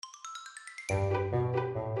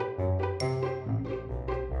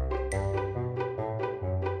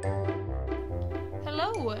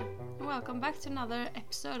Hello! Welcome back to another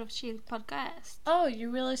episode of Shield Podcast. Oh,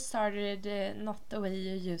 you really started not the way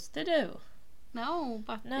you used to do. No,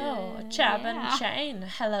 but... Chab and Chain.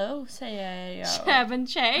 Hello, säger jag. Chab and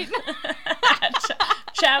Chain.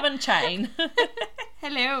 Chab and Chain.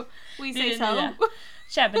 Hello, we say so.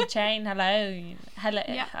 Chab and Chain, hello. Hello.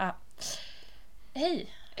 Ja.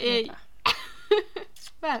 Hej.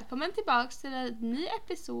 Välkommen tillbaks till en ny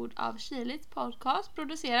episod av Shields podcast,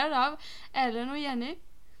 producerad av Ellen och Jenny.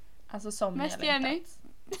 Alltså som mest ni har längtat. Jenny.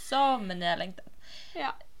 Som ni har längtat.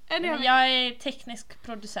 Ja. Jag är teknisk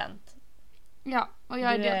producent. Ja, och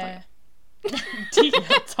jag är deltagare.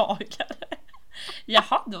 Deltagare?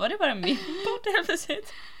 Jaha, då var det bara min podd helt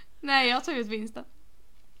plötsligt. Nej, jag tog ut vinsten.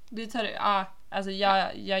 Du tar det, ja. Alltså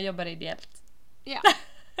jag jobbar ideellt. Ja.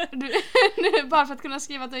 Du, bara för att kunna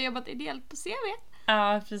skriva att du har jobbat ideellt på CV.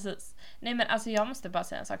 Ja, precis. Nej men alltså jag måste bara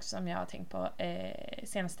säga en sak som jag har tänkt på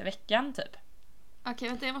senaste veckan typ. Okej,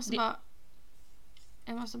 vänta, jag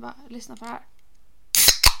måste bara lyssna på det här.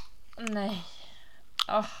 Nej.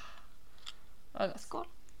 Vad gott. Skål.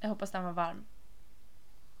 Jag hoppas den var varm.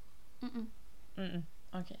 Mm-mm.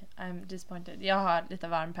 Okej, I'm disappointed. Jag har lite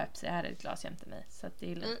varm Pepsi här i ett glas jämte mig, så att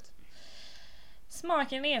det är lugnt.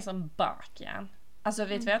 Smaken är som baken. Alltså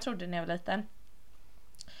vet du vad jag trodde när jag var liten?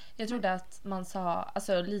 Jag trodde att man sa,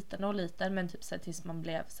 alltså liten, men typ så här, tills man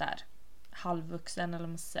blev så här halvvuxen eller vad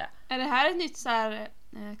man ska säga. Är det här ett nytt så här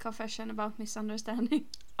confession about misunderstanding?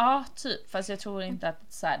 Ja, typ. Fast jag tror inte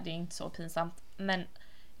att så här, det är inte så pinsamt. Men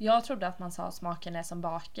jag trodde att man sa smaken är som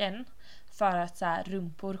baken. För att så här,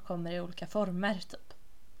 rumpor kommer i olika former typ.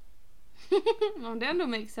 Ja, det ändå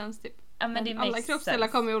makes sense typ. Ja, men det alla kroppsdelar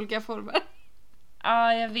kommer i olika former.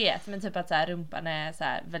 Ja, jag vet. Men typ att så här, rumpan är så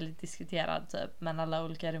här, väldigt diskuterad typ. Men alla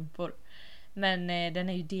olika rumpor. Men den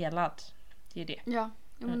är ju delad. Det är det. Ja,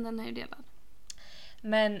 men den är ju delad.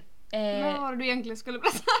 Men vad var det du egentligen skulle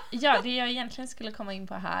berätta? Ja, det jag egentligen skulle komma in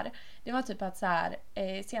på här, det var typ att så här,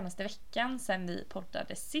 senaste veckan sen vi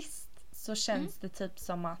poddade sist, så känns det typ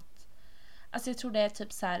som att, alltså jag tror det är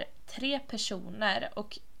typ så här 3 personer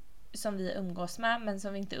och som vi umgås med, men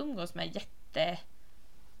som vi inte umgås med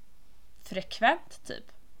jättefrekvent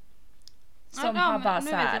typ. Som har bara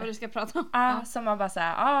nu så här, vet jag vad du ska prata om. som har bara så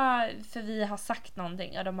här, för vi har sagt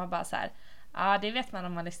någonting och de har bara så här, det vet man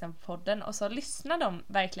om man lyssnar på podden. Och så lyssnar de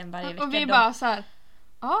verkligen varje vecka. Och vi bara så här.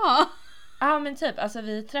 Ja, men typ, alltså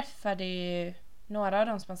vi träffade ju några av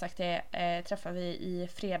dem som har sagt det, träffade vi i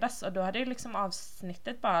fredags. Och då hade ju liksom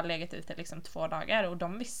avsnittet bara legat ute liksom 2 dagar. Och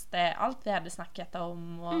de visste allt vi hade snackat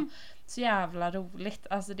om. Och så jävla roligt.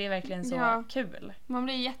 Alltså det är verkligen så kul. Man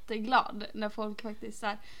blir jätteglad när folk faktiskt så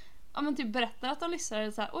här, ja men typ berättar att de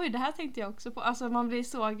lyssnar så här, oj det här tänkte jag också på. Alltså man blir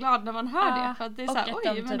så glad när man hör det. För att det är så här,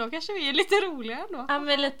 oj men typ, då kanske vi är lite roliga ändå. Ja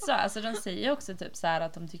men lite så, alltså de säger också typ så här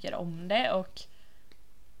att de tycker om det. Och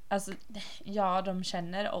alltså, ja de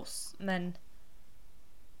känner oss. Men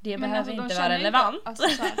det behöver alltså, inte vara relevant. Inte, alltså,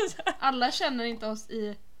 så här, alla känner inte oss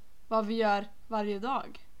i vad vi gör varje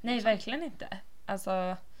dag. Nej liksom. Verkligen inte.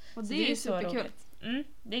 Alltså, och det är så superkul. roligt.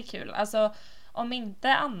 Det är kul. Alltså om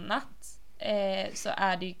inte annat så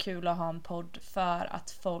är det ju kul att ha en podd för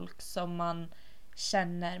att folk som man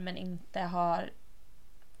känner men inte har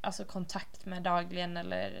alltså kontakt med dagligen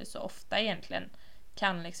eller så ofta egentligen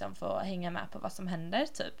kan liksom få hänga med på vad som händer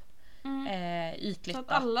typ. Ytligt. Så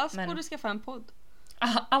att alla borde skaffa en podd.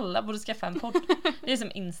 Alla borde skaffa en podd. Det är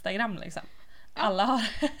som Instagram liksom. Ja. Alla har.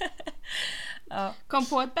 Ja. Kom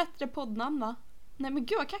på ett bättre poddnamn va? Nej men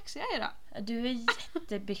gud vad kaxig jag är idag. Du är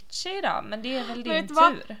jättebitchig idag, men det är väl din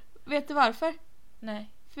tur. Vet du varför?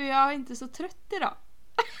 Nej. För jag är inte så trött idag.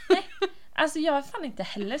 Nej. Alltså jag är fan inte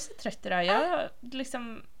heller så trött idag.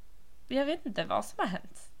 Jag vet inte vad som har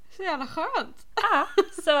hänt. Så jävla skönt.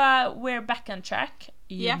 Så we're back on track.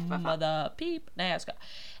 You mother peep. Nej jag ska.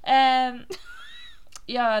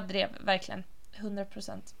 Jag drev verkligen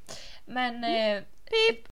 100%. Men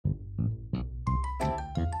peep.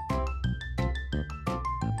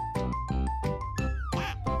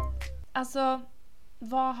 Alltså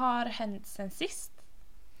vad har hänt sen sist?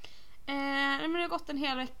 Men det har gått en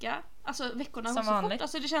hel vecka. Alltså veckorna har gått så vanligt. fort.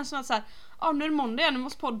 Alltså det känns som att så här, nu är det måndag igen, nu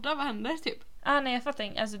måste podda, vad händer typ? Nej jag fattar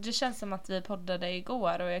inte. Alltså det känns som att vi poddade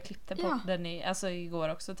igår och jag klippte podden igår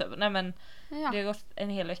också typ. Nej men det har gått en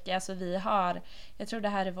hel vecka. Alltså vi har, jag tror det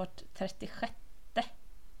här är vårt 36.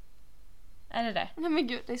 Är det? Nej men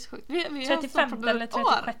gud, det är så sjukt. Vi 35 eller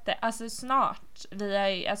 36. Alltså snart. Vi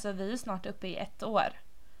är snart uppe i 1 år.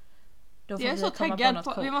 Då får jag är vi så komma taggad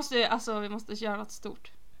på vi måste göra något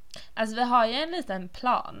stort. Alltså vi har ju en liten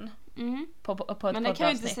plan på ett poddavsnitt. Men det kan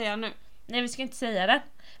vi inte säga nu. Nej, vi ska inte säga den.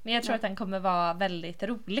 Men jag tror att den kommer vara väldigt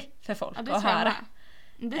rolig för folk det att höra.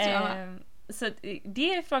 Det tror jag med. Så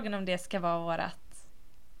det är frågan om det ska vara vårat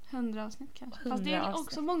 100 avsnitt kanske. 100 Fast det är avsnitt.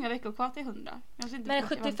 också många veckor kvar till 100. Men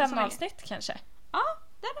 75 avsnitt kanske? Ja,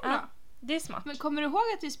 det är bra. Det är smart. Men kommer du ihåg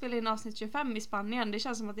att vi spelade in avsnitt 25 i Spanien? Det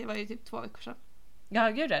känns som att det var ju typ 2 veckor sedan. Ja,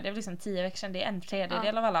 gud, det är liksom 10 veckor sedan. Det är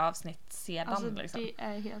 1/3 av alla avsnitt sedan. Alltså liksom. det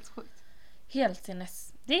är helt sjukt. Helt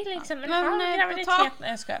sinnes. Det är liksom en Men, halv graviditet. Nej,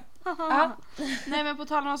 jag skojar. Ja. Nej, men på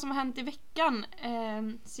tal om vad som har hänt i veckan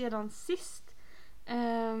sedan sist.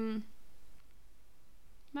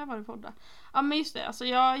 När var det podda? Ja, men just det. Alltså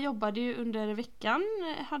jag jobbade ju under veckan.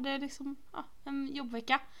 Hade liksom en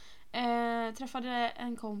jobbvecka. Träffade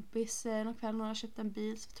en kompis någon kväll när jag köpte en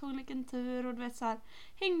bil. Så tog en liten tur och du vet så här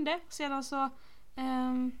hängde. Sedan så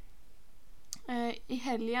i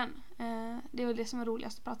helgen. Det är väl det som är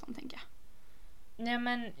roligast att prata om, tänker jag. Nej,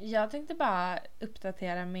 men jag tänkte bara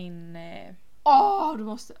uppdatera min... Du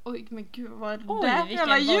måste... Oj, men gud, vad är det Oj, där vilken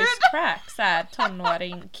jävla ljud? voice crack. Såhär,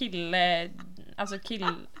 tonåring, kille... Alltså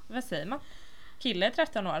vad säger man? Kille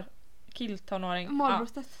 13 år. Killtonåring.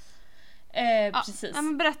 Målbrottet. Precis. Ja,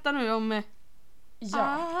 men berätta nu om...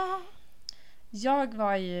 Ja. Jag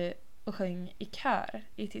var ju och sjöng i kör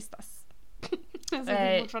i tisdags. Jag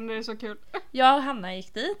tycker fortfarande det är så kul. Jag och Hanna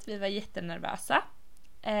gick dit. Vi var jättenervösa.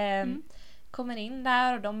 Kommer in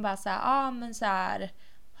där och de bara såhär, men såhär,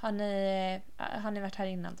 har ni varit här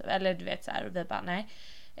innan typ? Eller du vet såhär, och vi bara nej.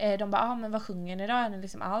 De bara, men vad sjunger ni då? Är ni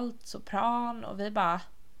liksom alt, sopran? Och vi bara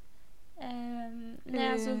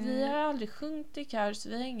nej, alltså vi har aldrig sjungit i kör så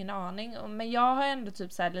vi har ingen aning. Men jag har ändå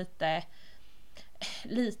typ såhär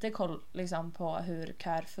lite koll liksom på hur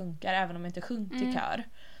kör funkar, även om jag inte sjungit i kör.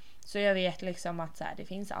 Så jag vet liksom att så här, det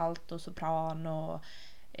finns alt och sopran och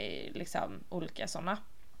liksom olika sådana.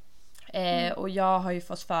 Och jag har ju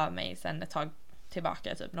fått för mig sen ett tag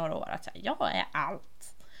tillbaka, typ några år, att så här, jag är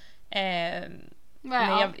alt. Vad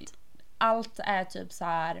är alt? Alt är typ så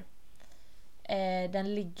här,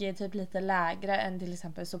 den ligger typ lite lägre än till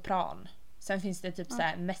exempel sopran. Sen finns det typ så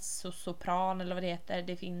här mezzosopran eller vad det heter.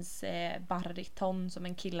 Det finns bariton som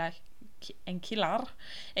en kille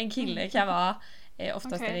kan vara.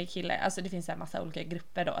 Oftast är det kille. Alltså det finns en massa olika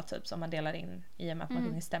grupper då typ som man delar in i och med att man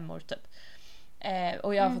sjunger stämmor typ.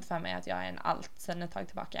 Och jag har fått för mig att jag är en alt sen ett tag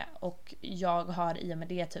tillbaka. Och jag har i och med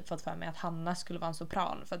det typ fått för mig att Hanna skulle vara en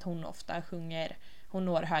sopran. För att hon ofta sjunger, hon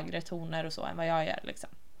når högre toner och så än vad jag gör liksom.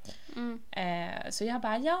 Så jag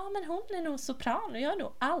bara, men hon är nog sopran och jag är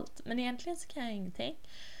nog alt. Men egentligen så kan jag ingenting.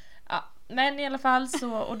 Ja, men i alla fall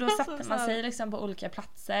så, och då satte man sig liksom på olika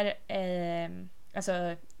platser.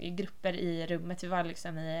 Alltså i grupper i rummet. Vi var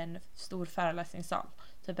liksom i en stor föreläsningssal,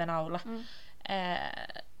 typ en aula.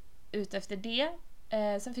 Utefter det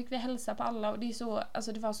sen fick vi hälsa på alla. Och det är så,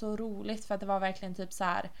 alltså det var så roligt. För att det var verkligen typ så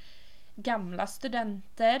här gamla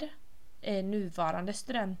studenter, nuvarande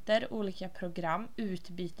studenter, olika program,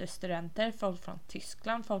 utbytesstudenter, folk från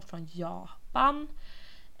Tyskland, folk från Japan.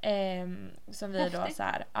 Som vi då så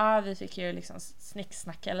här, vi fick ju liksom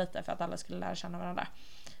snicksnacka lite för att alla skulle lära känna varandra.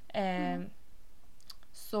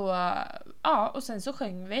 Så och sen så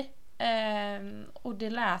sjöng vi. Och det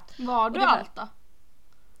lät. Var du allt då?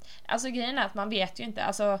 Alltså grejen är att man vet ju inte.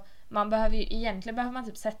 Alltså egentligen behöver man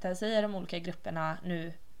typ sätta sig i de olika grupperna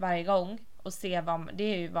nu varje gång och se det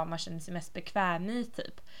är ju vad man känner sig mest bekväm i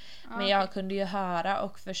typ. Men jag kunde ju höra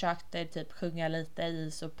och försökte typ sjunga lite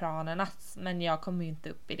i sopranernas, men jag kom ju inte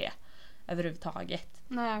upp i det överhuvudtaget.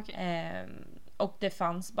 Nej, okej. Och det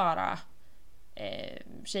fanns bara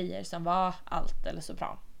tjejer som var alt eller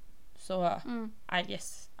sopran. Så I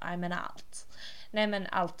guess I'm an alt. Nej, men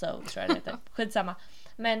alto tror jag det heter. Skitsamma.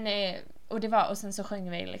 Men och sen så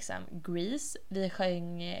sjöng vi liksom Grease. Vi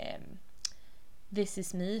sjöng This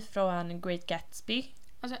Is Me från Great Gatsby.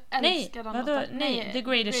 Alltså jag älskar den låten. Nej, The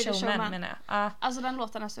Greatest Showman menar jag. Alltså den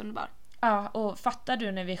låten är så underbar. Ja, och fattar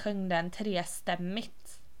du när vi sjöng den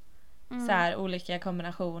trestämmigt? Så här olika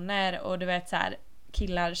kombinationer och du vet så här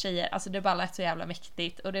killar, tjejer, alltså det bara lät så jävla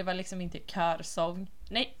mäktigt och det var liksom inte körsång.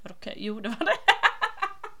 Nej, jo det var det.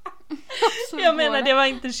 Jag menar det var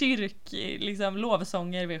inte liksom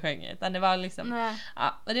lovsånger vi sjöng, utan det var liksom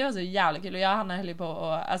och det var så jävla kul. Och jag och Hanna höll på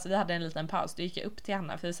och alltså vi hade en liten paus. Då gick jag upp till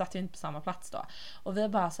Hanna för vi satt ju inte på samma plats då. Och vi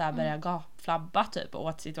bara så här började gapflabba typ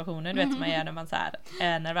åt situationen, du vet man gör när man så här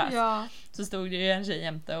är nervös. Så stod det ju en tjej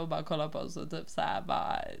jämte och bara kollade på oss och typ så här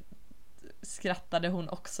bara skrattade hon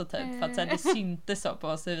också typ för att så här, det syntes så på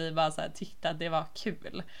oss och vi bara så här tyckte att det var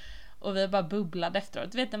kul. Och vi bara bubblade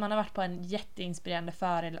efteråt. Du vet när man har varit på en jätteinspirerande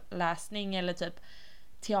föreläsning eller typ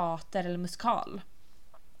teater eller musikal.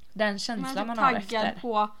 Den känslan man har efter. taggad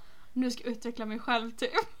på nu ska jag utveckla mig själv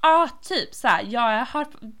typ. Ja, typ så här. Jag har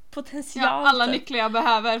potential. Ja, alla nycklar jag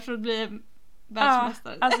behöver för att bli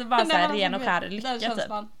världsmästare. Alltså bara så här ren och skär lycka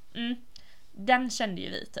typ. den kände ju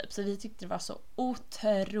vi typ, så vi tyckte det var så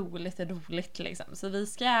otroligt roligt liksom. Så vi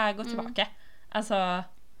ska gå tillbaka. Alltså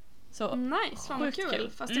så nice, fan vad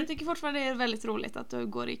kul. Fast jag tycker fortfarande det är väldigt roligt att du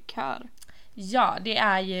går i kör. Ja, det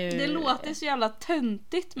är ju... Det låter så jävla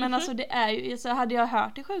töntigt, men alltså det är ju, så hade jag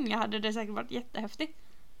hört dig sjunga hade det säkert varit jättehäftigt.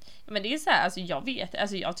 Men det är så här,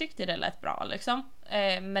 alltså jag tyckte det lät bra liksom.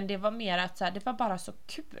 Men det var mer att så här, det var bara så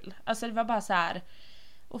kul. Alltså det var bara så här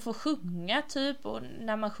att få sjunga typ, och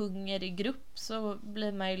när man sjunger i grupp så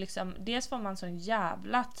blir man ju liksom, dels får man sån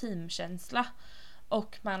jävla teamkänsla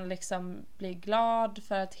och man liksom blir glad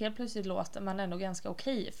för att helt plötsligt låter man ändå ganska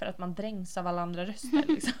okej för att man dränks av alla andra röster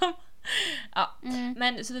liksom. Ja,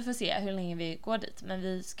 men så vi får se hur länge vi går dit, men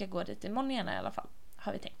vi ska gå dit imorgon igen i alla fall,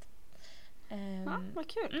 har vi tänkt. Ja, vad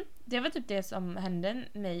kul. Det var typ det som hände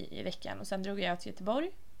mig i veckan, och sen drog jag till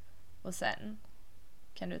Göteborg och sen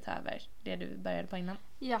kan du ta över det du började på innan.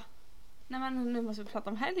 Ja. Nej, men nu måste vi prata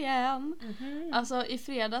om helgen. Alltså i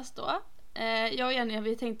fredags då, jag och Jenny,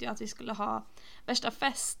 vi tänkte ju att vi skulle ha värsta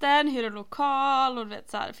festen, hyra lokal och vet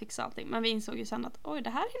så här, fixa allting, men vi insåg ju sen att oj, det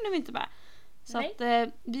här hinner vi inte med. Så att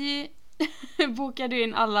vi bokade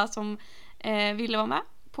in alla som ville vara med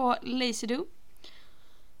på Lazy Do.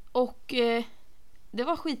 Och det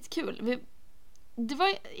var skitkul.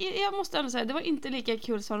 Jag måste ändå säga, det var inte lika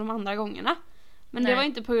kul som de andra gångerna. Men det var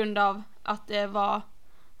inte på grund av att det var,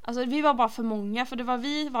 alltså vi var bara för många, för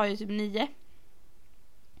vi var ju typ 9.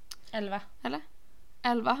 11. Eller?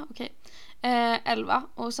 11, okej. 11.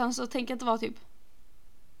 Och sen så tänker jag att det var typ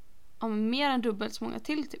mer än dubbelt så många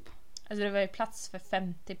till typ. Alltså det var ju plats för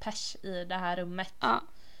 50 pers i det här rummet. Ja.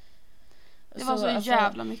 Det var så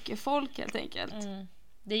jävla mycket folk helt enkelt.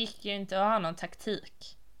 Det gick ju inte att ha någon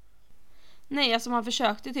taktik. Nej, alltså man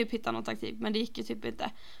försökte typ hitta någon taktik, men det gick ju typ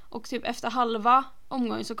inte. Och typ efter halva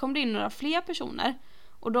omgången så kom det in några fler personer.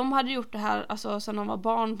 Och de hade gjort det här alltså sen de var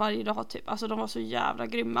barn varje dag typ. Alltså de var så jävla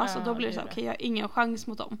grymma. Så då blev det så okej, jag har ingen chans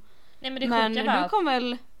mot dem. Nej, men det men sjuka var du kom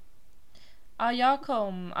väl... Ja,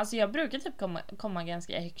 jag brukar typ komma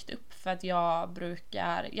ganska högt upp, för att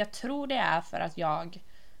jag tror det är för att jag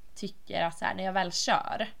tycker att så här, när jag väl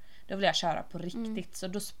kör, då vill jag köra på riktigt. Så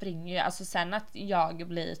då springer jag, alltså sen att jag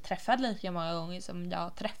blir träffad lika många gånger som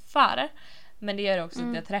jag träffar, men det gör också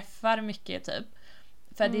att jag träffar mycket typ.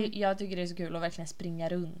 För jag tycker det är så kul att verkligen springa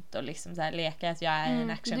runt och liksom så här leka att jag är en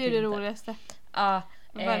actionfilm. Det är det roligaste. Ja,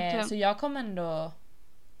 så jag kom ändå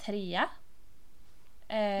 3.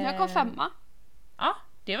 Jag kom 5. Ja,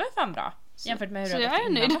 det var ju fan bra. Jämfört med hur det har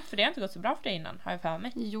gått innan. För det har inte gått så bra för dig innan, har jag för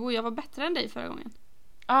mig. Jo, jag var bättre än dig förra gången.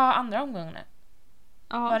 Ja, andra omgången.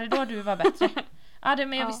 Ja. Var det då du var bättre? Ja,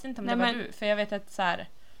 men jag visste inte om det var du. För jag vet att så här,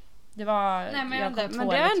 det var... Nej, men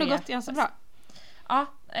det har ändå gått ganska bra. Ja,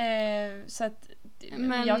 så att...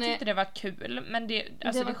 Men jag tyckte det var kul. Men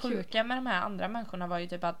det sjuka med de här andra människorna var ju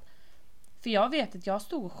typ att... För jag vet att jag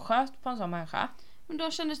stod och sköt på en sån människa. Men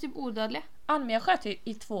då kändes typ odödlig. Ja, men jag sköt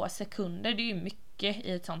i 2 sekunder. Det är ju mycket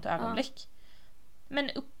i ett sånt ögonblick. Men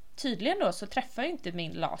tydligen då så träffade ju inte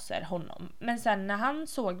min laser honom. Men sen när han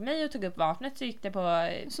såg mig och tog upp vapnet så gick det på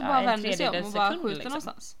så bara en tredjedels och bara sekund. Liksom.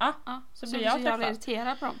 Någonstans. Ja, så blir jag träffad.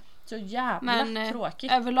 Irriterad på dem. Så jävla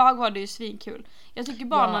tråkigt. Överlag var det ju svinkul. Jag tycker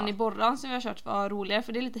banan i Borran som vi har kört var roligare,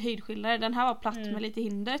 för det är lite höjdskillnader. Den här var platt med lite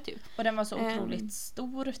hinder typ. Och den var så otroligt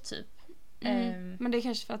stor typ. Men det är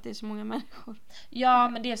kanske för att det är så många människor. Ja,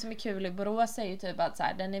 men det som är kul i Borås är ju typ att så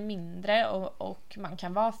här, den är mindre och man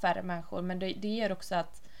kan vara färre människor. Men det gör också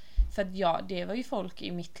att, för att det var ju folk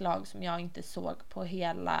i mitt lag som jag inte såg på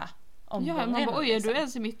hela omgången. Ja, man bara, oj, är du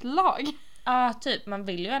ens i mitt lag? Ja, typ. Man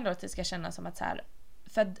vill ju ändå att det ska kännas som att så här,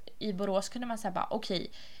 för att i Borås kunde man säga bara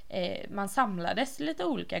okej, man samlades lite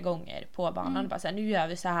olika gånger på banan och bara så här, nu gör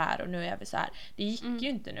vi så här och nu gör vi så här. Det gick ju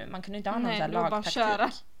inte nu. Man kunde inte ha någon så här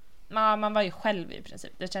lagtaktik. Man var ju själv i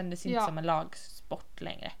princip. Det kändes inte som en lagsport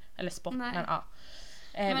längre. Eller sport, men ja.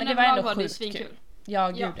 Men det var ändå sjukt kul. Ja,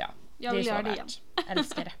 gud ja. Jag vill göra det igen.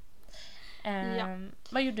 Älskar det.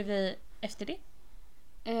 Vad gjorde vi efter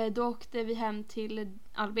det? Då åkte vi hem till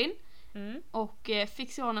Albin. Och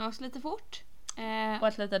fick se ordna oss lite fort. Och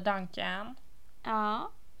ett litet Duncan.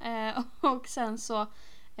 Ja. Och sen så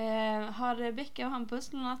har Rebecca och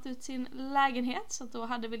Hampus lånat ut sin lägenhet. Så då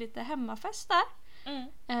hade vi lite hemmafest där.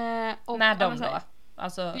 Och med dem då?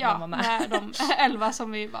 Alltså ja, de var med de 11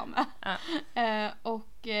 som vi var med.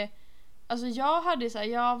 Och alltså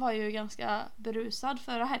jag var ju ganska berusad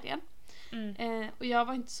förra helgen. Och jag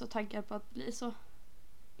var inte så taggad på att bli så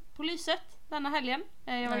på lyset denna helgen.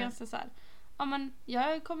 Jag var ganska så här, ja men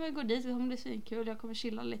jag kommer gå dit, det kommer bli svinkul, jag kommer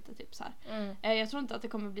chilla lite typ så här. Jag tror inte att det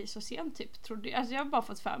kommer bli så sent typ, trodde jag. Alltså jag har bara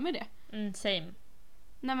fått för mig det. Same.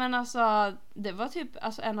 Nej men alltså, det var typ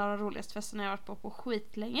alltså, en av de roligaste festerna jag varit på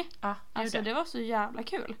skitlänge. Ja, Alltså det var så jävla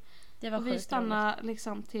kul. Det var och vi stannade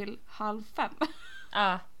liksom till 4:30.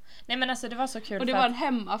 Ja. Nej men alltså det var så kul. Och det var en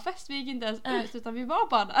hemmafest, vi gick inte ens ut utan vi var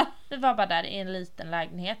bara där. Vi var bara där i en liten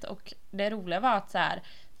lägenhet och det roliga var att så här,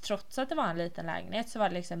 trots att det var en liten lägenhet så var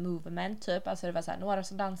det liksom movement typ. Alltså det var så här, några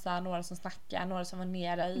som dansade, några som snackade, några som var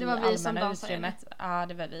nere i det var vi som allmänna utrymmet. Ja,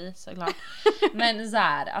 det var vi såklart. Men så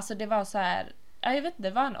här, alltså det var så här, jag vet inte,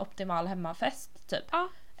 det var en optimal hemmafest typ. Ja,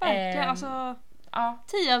 verkligen. Alltså ja,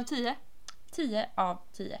 10 av 10. 10 av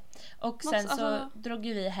 10. Och sen så drog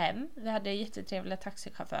ju vi hem. Vi hade jättetrevliga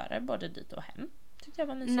taxichaufförer både dit och hem. Tyckte jag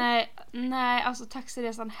var mysigt. Nej, alltså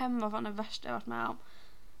taxiresan hem var fan det värsta jag varit med om.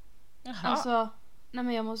 Jaha. Alltså, nej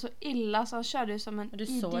men jag mådde så illa så han körde ju som en du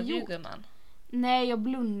idiot. sov ju gumman. Nej, jag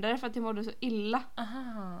blundade för att jag mådde så illa.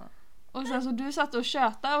 Aha. Och sen så du satt och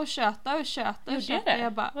tjötade. Gjorde det?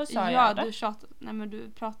 Jag bara, vad sa ja, jag då? du tjötade. Nej men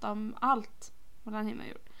du pratade om allt mellan himmel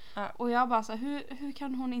och jord. Ja. Och jag bara så här, hur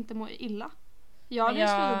kan hon inte må illa? Jag hade ju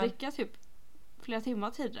slutat dricka typ flera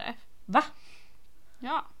timmar tidigare. Va?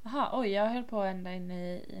 Ja. Jaha, oj, jag höll på ända in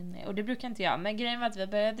i och det brukar inte jag. Men grejen var att vi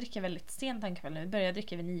började dricka väldigt sent den kvällen. Vi började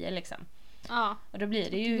dricka vid 9 liksom. Ja. Och då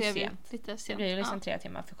blir det ju blev sent. Lite sent. Det blir ju liksom 3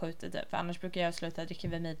 timmar förskjutet typ. För annars brukar jag sluta dricka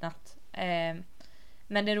vid midnatt.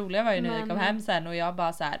 Men det roliga var ju när vi kom hem sen och jag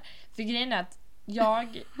bara så här. För grejen är att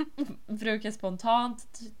jag brukar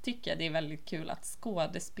spontant tycka det är väldigt kul att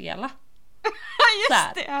skådespela.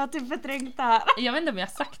 Just det, jag har typ förträngt det här. Jag vet inte om jag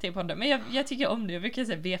har sagt det på det, men jag tycker om det. Jag brukar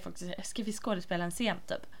säga be folk, ska vi skådespela en scen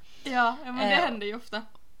typ? Ja, men det händer ju ofta.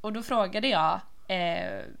 Och då frågade jag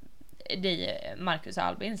dig, Marcus och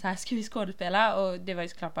Albin, så här, ska vi skådespela? Och det var ju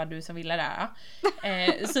såklart bara du som ville det.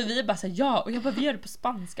 Så vi bara så här, ja, och jag bara, vi gör det på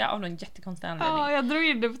spanska av någon jättekonstig anledning. Ja, jag drog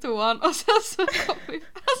in det på toan och sen så kom vi.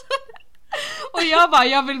 Alltså, och jag bara,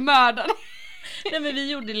 jag vill mörda dig. Nej men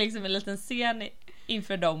vi gjorde liksom en liten scen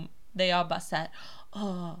inför dem där jag bara så här,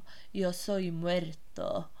 jag soy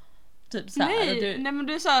muerto. Typ så här. Nej men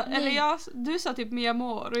du sa, du sa typ mi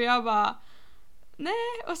amor och jag bara nej,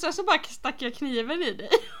 och sen så bara stack jag kniven i dig.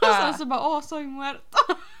 Och sen så bara, soy muerto.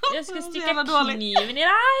 Jag ska sticka kniven i dig.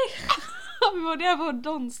 Vi var där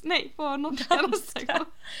på norska.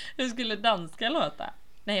 Hur skulle danska låta?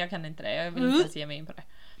 Nej, jag kan inte det. Jag vill inte ens ge mig in på det.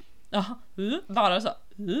 Ja, bara så.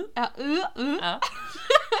 Ja.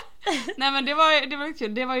 Nej men det var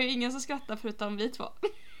kul. Det var ju ingen som skrattade förutom vi två.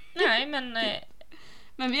 Nej,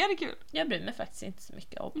 men vi hade kul. Jag bryr mig faktiskt inte så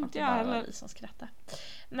mycket om att det bara var vi som skrattade.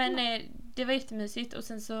 Men det var jättemysigt. Och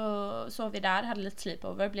sen så sov vi där, hade lite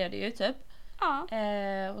sleepover blev det ju typ. Ja.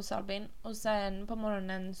 Hos Albin. Och sen på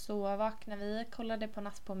morgonen så vaknade vi, kollade på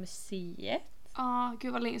Natt på museet. Ja,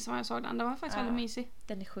 gud vad länge som jag såg den. Den var faktiskt väldigt mysig.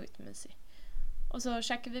 Den är sjukt mysig. Och så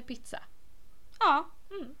käkade vi pizza. Ja.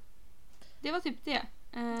 Det var typ det.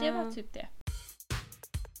 Det var typ det.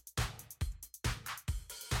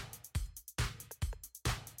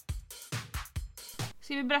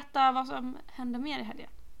 Ska vi berätta vad som hände mer i helgen?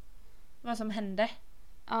 Vad som hände?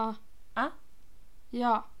 Ja.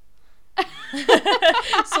 Ja.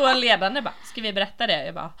 Så ledande bara, ska vi berätta det?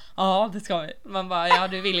 Jag bara, ja det ska vi. Man bara, ja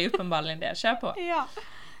du vill ju uppenbarligen det, kör på. Ja.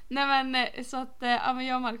 Nej men så att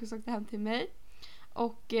jag och Marcus åkte hem till mig.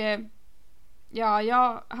 Och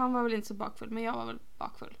han var väl inte så bakfull, men jag var väl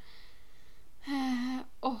bakfull.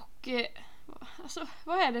 Och alltså,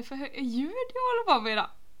 vad är det för ljud jag håller på med idag?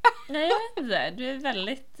 Nej, jag vet inte. Du är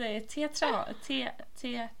väldigt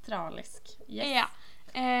teatralisk. Yes. Ja.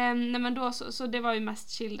 Nej men då så det var ju mest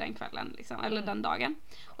chill den kvällen liksom, eller den dagen.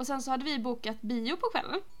 Och sen så hade vi bokat bio på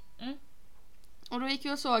kvällen. Och då gick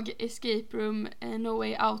vi och såg Escape Room No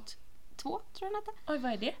Way Out 2, tror jag den hette. Oj,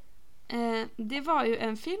 vad är det? Det var ju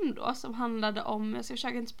en film då som handlade om, jag ska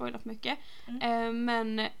försöka inte spoila för mycket,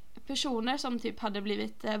 men personer som typ hade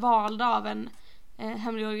blivit valda av en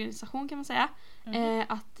hemlig organisation kan man säga,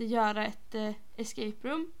 att göra ett escape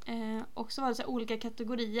room, och så var det så här olika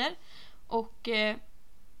kategorier och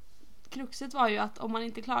kruxet var ju att om man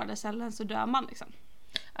inte klarade cellen så dör man liksom.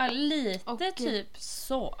 Ja, lite typ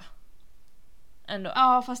så ändå.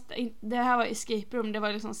 Ja, fast det här var escape room, det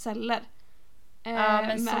var liksom celler. Ja,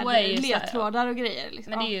 men med så är ju ledtrådar och grejer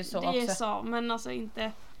liksom. Men det är ju så det också. är så, men alltså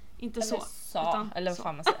inte eller så. Utan eller vad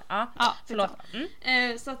fan man säger. Ja, förlåt.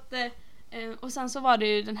 Så att, och sen så var det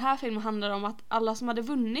ju, den här filmen handlade om att alla som hade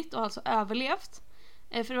vunnit och alltså överlevt,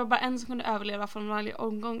 för det var bara en som kunde överleva från varje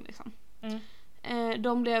omgång liksom.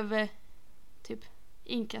 De blev typ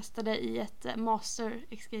inkastade i ett master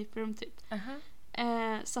escape room typ.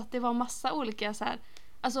 Så att det var massa olika så här,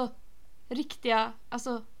 alltså riktiga,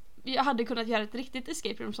 alltså jag hade kunnat göra ett riktigt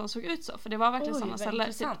escape room som såg ut så, för det var verkligen sådana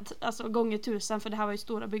celler typ, alltså gånger 1000, för det här var ju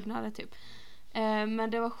stora byggnader typ.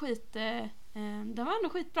 Men det var den var ändå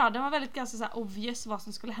skitbra. Den var väldigt ganska så här obvious vad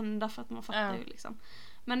som skulle hända för att man fattar ju liksom.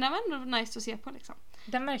 Men den var ändå nice att se på liksom.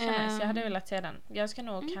 Den verkar nice, jag hade velat se den. Jag ska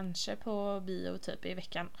nog kanske på bio typ i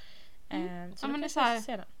veckan. Så men då det kan är jag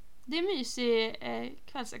se den. Det är mysig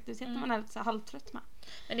kvällsaktivitet när man är lite så här halvtrött med.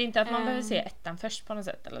 Men det är inte att man behöver se ettan först på något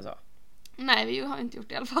sätt eller så? Nej, vi har inte gjort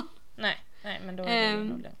det i alla fall. Nej men då är det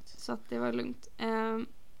nog lugnt. Så att det var lugnt.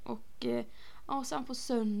 Och sen på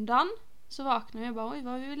söndagen så vaknade jag bara, oj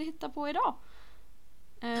vad vi ville hitta på idag.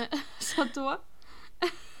 Så att då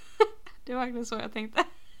det var verkligen så jag tänkte.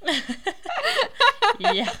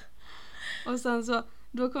 Ja. Och sen så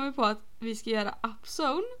då kom vi på att vi ska göra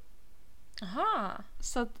upzone. Aha.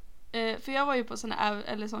 Så att för jag var ju på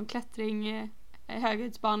sån klättring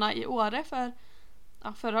höghöjdsbana i Åre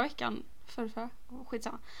förra veckan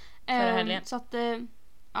skitsamma. Förra helgen.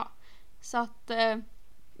 Så att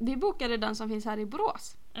vi bokade den som finns här i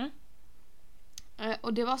Borås.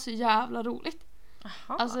 Och det var så jävla roligt.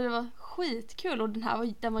 Aha. Alltså det var skitkul och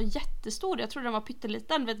den var jättestor. Jag tror den var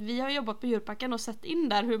pytteliten. Vi har jobbat på djurparken och sett in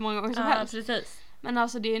där hur många gånger som helst. Precis. Men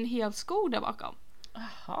alltså det är en hel skog där bakom.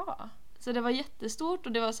 Aha. Så det var jättestort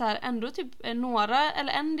och det var så här ändå typ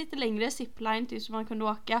en lite längre zipline typ som man kunde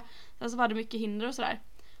åka. Sen så var det mycket hinder och sådär.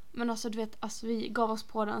 Men alltså du vet, vi gav oss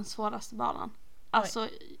på den svåraste banan. Alltså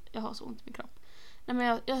jag har så ont i min kropp. Nej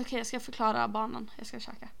men jag ska förklara banan. Jag ska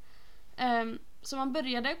försöka. Så man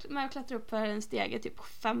började med att klättra upp för en stege typ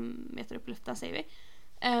 5 meter upp i luften säger vi.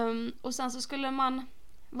 Och sen så skulle man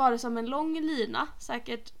vara som en lång lina,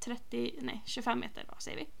 säkert 25 meter då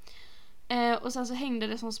säger vi. Och sen så hängde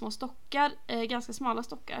det som små stockar, ganska smala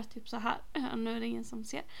stockar, typ så här. Nu är det ingen som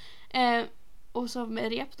ser. Och så med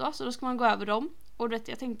rep då, så då ska man gå över dem. Och du vet,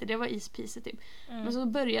 jag tänkte det var ispiset typ. Men så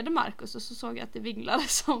började Marcus och så såg jag att det vinglade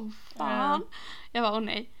som fan. Jag var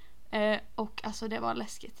nej. Och alltså det var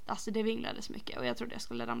läskigt. Alltså det vinglade så mycket och jag trodde jag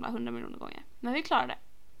skulle ramla 100 miljoner gånger. Men vi klarade det.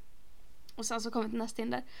 Och sen så kom vi till nästa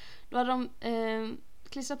hinder. Då hade de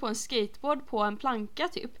klistrat på en skateboard på en planka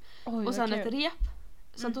typ. Oj, och sen kul. ett rep.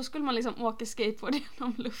 Så att då skulle man liksom åka skateboard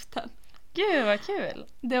genom luften. Gud vad kul.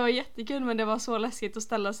 Det var jättekul men det var så läskigt att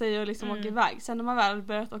ställa sig och liksom åka iväg. Sen när man väl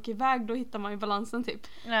börjat åka iväg då hittar man ju balansen typ.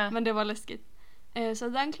 Men det var läskigt. Så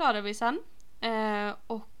den klarade vi sen.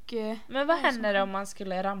 Men vad händer om man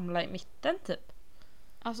skulle ramla i mitten typ?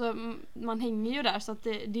 Alltså man hänger ju där så att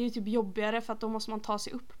det är ju typ jobbigare för att då måste man ta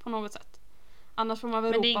sig upp på något sätt. Annars får man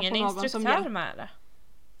väl ropa på någon som hjälper. Men det är ingen instruktör med det?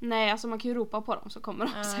 Nej, alltså man kan ju ropa på dem så kommer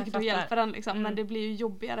de säkert och hjälper den liksom. Men det blir ju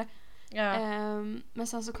jobbigare. Ja. Men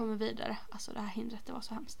sen så kommer vi vidare. Alltså det här hindret, det var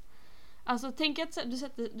så hemskt. Alltså tänk att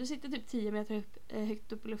du sitter typ 10 meter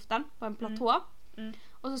högt upp i luften på en platå.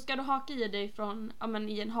 Och så ska du haka i dig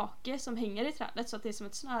i en hake som hänger i trädet så att det är som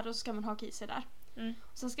ett snöre och så ska man haka i sig där.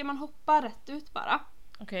 Och sen ska man hoppa rätt ut bara.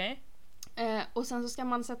 Okej. Och sen så ska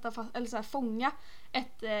man sätta fast, eller så här, fånga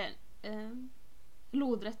ett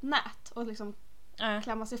lodrätt nät och liksom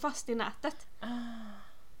klämma sig fast i nätet.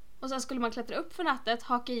 Och sen skulle man klättra upp för nätet,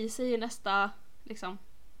 haka i sig i nästa liksom,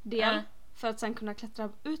 del för att sen kunna klättra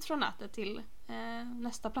ut från nätet till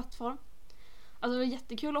nästa plattform. Alltså det var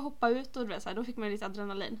jättekul att hoppa ut och då fick man lite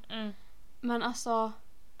adrenalin. Men alltså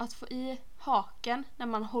att få i haken när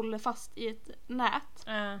man håller fast i ett nät.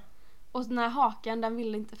 Och den här haken den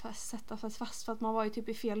ville inte sätta fast för att man var ju typ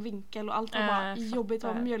i fel vinkel och allt var bara jobbigt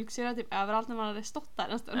och mjölksyra typ överallt när man hade stått där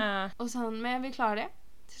en stund. Och sen, men vi klarade det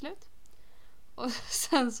till slut. Och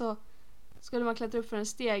sen så skulle man klättra upp för en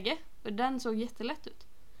stege och den såg jättelätt ut.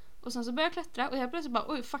 Och sen så började jag klättra och jag plötsligt bara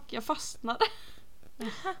oj fuck jag fastnade.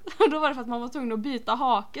 Och då var det för att man var tvungen att byta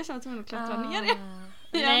hake så jag var tvungen att klättra ner igen.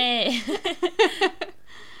 Nej.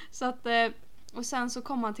 Så att och sen så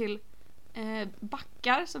kom man till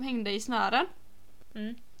backar som hängde i snören.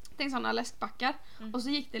 Tänk sådana läskbackar. Och så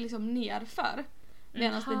gick det liksom nerför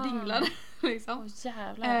medan det dinglade liksom.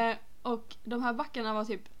 Jävlar. Och de här backarna var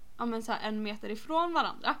typ så här 1 meter ifrån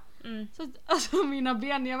varandra. Så att, alltså mina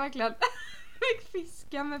ben jag verkligen fick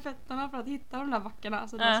fiska med fötterna för att hitta de där backarna.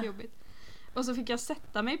 Alltså det var så jobbigt. Och så fick jag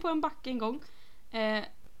sätta mig på en backe en gång.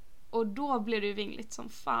 Och då blev det ju vingligt som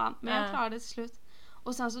fan. Men jag klarade det till slut.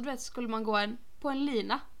 Och sen så skulle man gå på en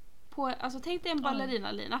lina. Alltså tänk dig en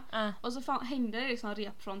ballerina-lina. Och så hängde det liksom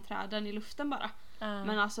rep från träden i luften bara.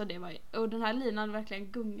 Men alltså det var och den här linan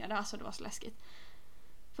verkligen gungade. Alltså det var så läskigt.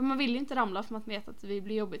 För man vill ju inte ramla för man vet att vi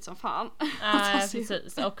blir jobbigt som fan.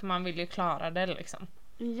 Precis. Och man vill ju klara det liksom.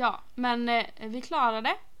 Ja, men vi klarade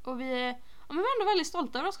det. Och vi var ändå väldigt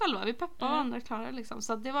stolta över oss själva. Vi peppade varandra och klarade det liksom.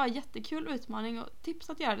 Så att det var en jättekul utmaning och tips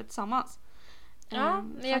att göra det tillsammans.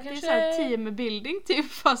 Men jag kanske... Det är så här teambuilding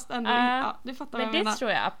typ fast ändå det fattar men jag det menar.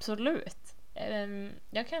 tror jag absolut.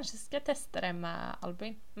 Jag kanske ska testa det med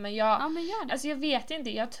Albin. Men Ja, men gör det. alltså jag vet inte,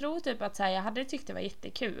 jag tror typ att så här, jag hade tyckt det var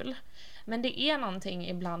jättekul. Men det är någonting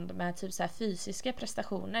ibland med typ så här fysiska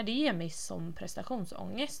prestationer, det ger mig som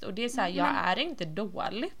prestationsångest. Och det är så här, jag är inte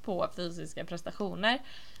dålig på fysiska prestationer.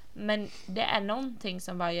 Men det är någonting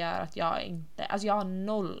som bara gör att jag inte, alltså jag har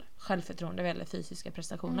noll självförtroende vad gäller fysiska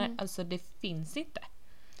prestationer. Alltså det finns inte.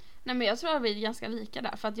 Nej, men jag tror att vi är ganska lika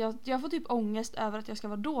där. För att jag får typ ångest över att jag ska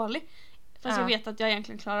vara dålig. Fast jag vet att jag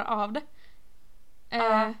egentligen klarar av det.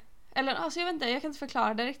 Eller alltså jag vet inte, jag kan inte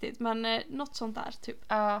förklara det riktigt. Men något sånt där typ.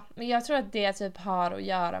 Ja, men jag tror att det typ har att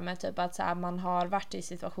göra med typ att så här, man har varit i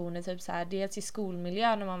situationer typ så här, dels i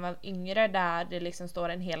skolmiljö när man var yngre där det liksom står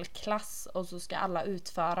en hel klass och så ska alla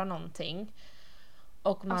utföra någonting.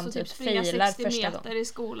 Och man alltså typ springa failar 60 första meter gången. i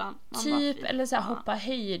skolan. Man Typ, bara, eller så här, hoppa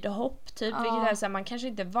höjdhopp typ, vilket är så här, man kanske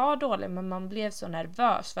inte var dålig men man blev så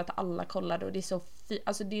nervös för att alla kollade och det är så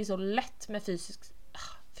alltså det är så lätt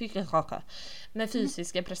med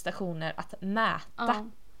fysiska prestationer att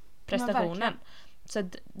mäta prestationen. Så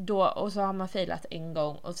att då, och så har man failat en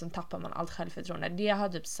gång och sen tappar man allt självförtroende. Det har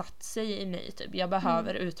typ satt sig i mig typ. Jag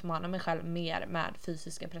behöver utmana mig själv mer med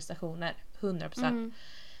fysiska prestationer 100%.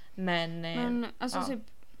 Men alltså typ,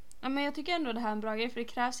 ja, men jag tycker ändå det här är en bra grej för det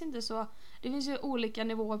krävs inte så, det finns ju olika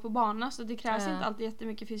nivåer på banan så det krävs inte alltid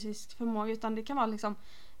jättemycket fysisk förmåga utan det kan vara liksom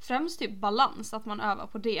främst typ balans, att man övar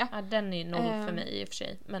på det. Ja, den är noll för mig i och för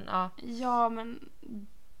sig. Men ja. Ja, men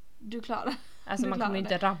du klarar. Alltså man kommer ju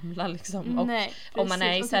inte ramla liksom. Och nej, precis. om man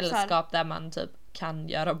är i och sällskap typ där man typ kan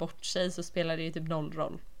göra bort sig så spelar det ju typ noll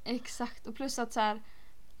roll. Exakt, och plus att så här,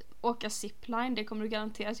 åka zipline, det kommer du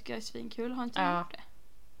garanterat tycka är svinkul. Har inte gjort det?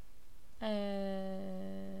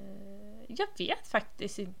 Jag vet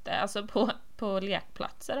faktiskt inte. Alltså på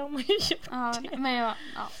lekplatser har man ju gjort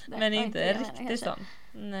det. Men inte riktigt sånt.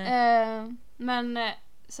 Nej. Men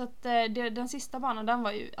så att den sista banan, den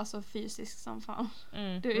var ju alltså fysisk som fan.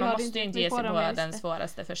 Man måste ju inte ge sig på den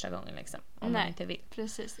svåraste första gången liksom. Om man inte vill.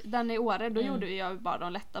 Precis. Den i Åre, då gjorde jag bara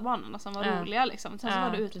de lätta banorna som var roliga liksom. Sen så var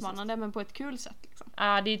det utmanande men på ett kul sätt liksom.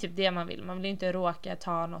 Ja, det är typ det man vill. Man vill inte råka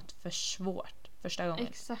ta något för svårt första gången.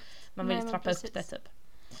 Exakt. Man vill trappa upp det typ.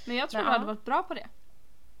 Men jag tror du hade varit bra på det.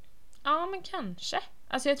 Ja, men kanske.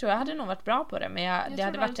 Alltså jag tror jag hade nog varit bra på det. Men det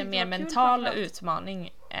hade varit en mer mental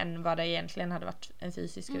utmaning än vad det egentligen hade varit en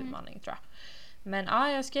fysisk utmaning tror jag. Men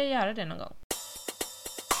ja, jag ska göra det någon gång.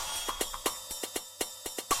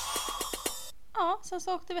 Ja, sen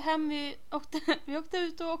så åkte vi hem. Vi åkte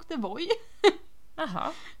ut och åkte Voi.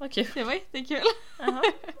 Jaha, vad kul. Det var jättekul.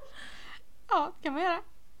 Ja, det kan man göra.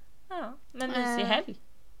 Ja, men mysig helg.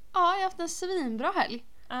 Ja, jag har haft en svinbra helg.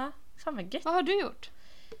 Ja, fan vad gött. Vad har du gjort?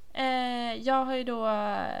 Jag har ju då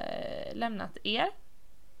lämnat er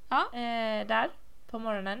där på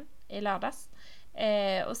morgonen i lördags.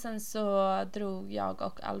 Och sen så drog jag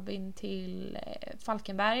och Albin till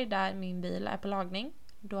Falkenberg där min bil är på lagning.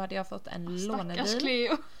 Då hade jag fått en lånebil. Stackars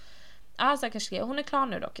Cleo. Ja, stackars Cleo. Hon är klar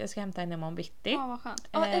nu dock. Jag ska hämta henne imorgon bitti. Ja, vad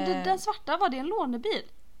skönt. Den svarta, var det en lånebil?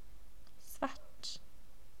 Svart.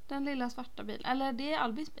 Den lilla svarta bil. Eller det är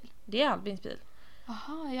Albins bil? Det är Albins bil.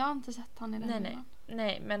 Jaha, jag har inte sett han i den.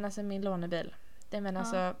 Nej, men alltså min lånebil.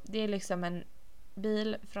 Alltså, det är liksom en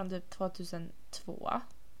bil från typ 2002.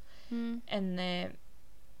 En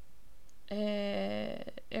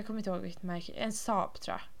jag kommer inte ihåg vilket märke. En Saab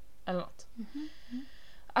tror jag. Eller något.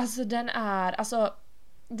 Alltså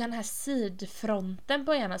den här sidfronten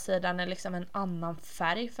på ena sidan är liksom en annan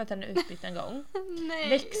färg för att den är utbytt en gång. Nej.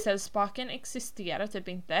 Växelspaken existerar typ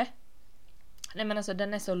inte. Nej men alltså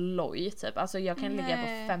den är så loj typ. Alltså jag kan ligga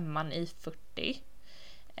på 5:an i 40.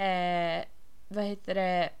 Vad heter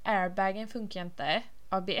det? Airbagen funkar inte.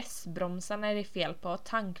 ABS-bromsarna är det fel på.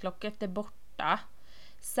 Tanklocket är borta.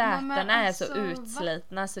 Sätena är så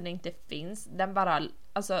utslitna så det inte finns. Den bara,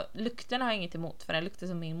 alltså lukten har jag inget emot för den luktar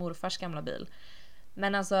som min morfars gamla bil.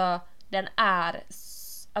 Men alltså den är,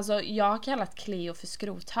 alltså jag har kallat Cleo för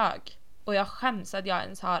skrothög. Och jag skäms att jag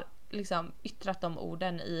ens har liksom yttrat de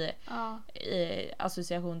orden i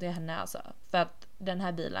association till henne alltså. För att den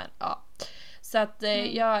här bilen, Så att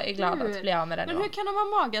jag är glad att bli av med den. Men hur kan de ha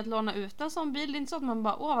mage att låna ut en sån bil? Det är inte så att man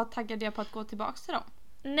bara, vad taggad jag på att gå tillbaka till dem.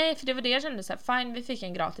 Nej, för det var det jag kände så här, fine, vi fick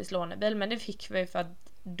en gratis lånebil, men det fick vi för att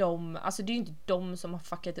alltså det är ju inte de som har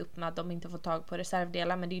fuckat upp med att de inte får tag på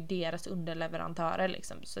reservdelar, men det är ju deras underleverantörer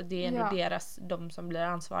liksom, så det är ändå de som blir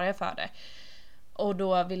ansvariga för det. Och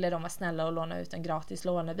då ville de vara snälla och låna ut en gratis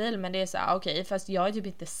lånebil, men det är så här, okej, fast jag är typ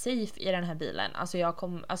inte safe i den här bilen.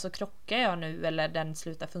 Alltså krockar jag nu eller den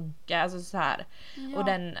slutar funka, alltså så här. Och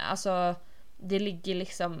den, alltså det ligger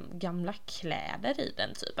liksom gamla kläder i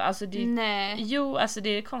den typ. Alltså det, Nej. Jo, alltså det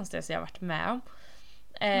är det konstigaste jag har varit med om.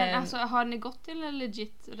 Men alltså har ni gått till en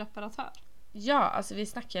legit reparatör? Ja, alltså vi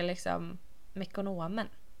snackar liksom Mekonomen.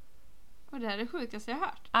 Och det är det sjukaste jag har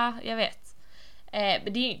hört. Ja, jag vet.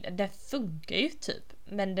 Men den funkar ju typ.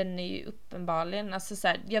 Men den är ju uppenbarligen, alltså så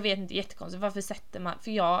här, jag vet inte, jättekonstigt. Varför sätter man,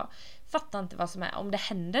 för jag fattar inte vad som är, om det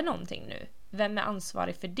händer någonting nu. Vem är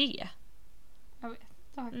ansvarig för det? Jag vet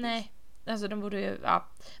inte faktiskt. Nej, alltså de borde ju, ja.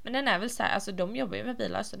 Men den är väl så här, alltså de jobbar ju med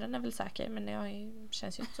bilar så den är väl säker. Men det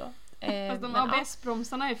känns ju inte så. Fast de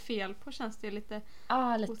ABS-bromsarna är fel på, känns det lite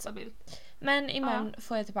lite ostabilt. Men imorgon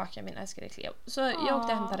får jag tillbaka min älskade Cleo. Så jag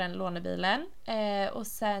åkte och hämtade den lånebilen. Och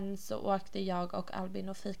sen så åkte jag och Albin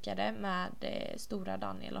och fikade med stora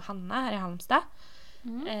Daniel och Hanna här i Halmstad.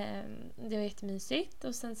 Det var jättemysigt.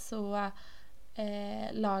 Och sen så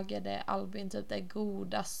lagade Albin typ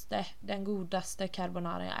den godaste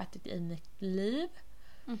carbonara jag ätit i mitt liv.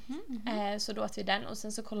 Så då åt vi den och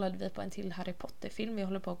sen så kollade vi på en till Harry Potter-film. Vi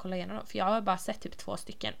håller på att kolla igenom dem. För jag har bara sett typ 2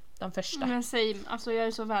 stycken. De första. Men säg, alltså jag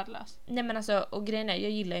är så värdelös. Nej men alltså, och grejen är,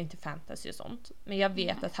 jag gillar ju inte fantasy och sånt. Men jag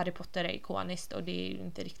vet att Harry Potter är ikoniskt och det är ju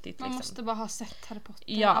inte riktigt Man liksom. måste bara ha sett Harry Potter.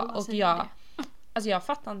 Ja, alla och säger det. alltså jag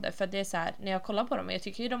fattar inte för att det är så här, när jag kollar på dem, jag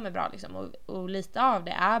tycker ju de är bra liksom, och lite av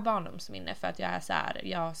det är barndomsminne för att jag är så här,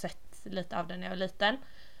 jag har sett lite av det när jag var liten.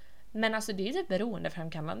 Men alltså det är typ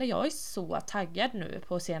beroendeframkallande. Jag är så taggad nu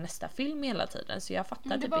på att se nästa film hela tiden så jag fattar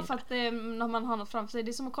Men det är typ bara inte. för att när man har något framför sig.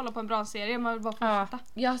 Det är som att kolla på en bra serie. Man vill bara fortsätta.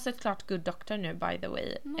 Jag har sett klart Good Doctor nu by the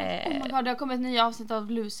way. Oh my god, det har kommit nya avsnitt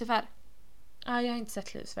av Lucifer. Jag har inte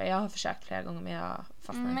sett Lucifer. Jag har försökt flera gånger men jag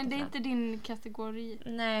fastnar inte. Men det är för inte din kategori.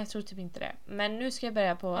 Nej, jag tror typ inte det. Men nu ska jag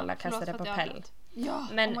börja på La Casa de Papel. Ja,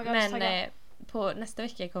 Men, oh my god, men på nästa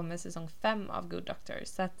vecka kommer säsong 5 av Good Doctor.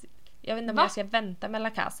 Så att jag vet inte om Va? jag ska vänta med La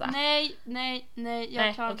Casa. Nej.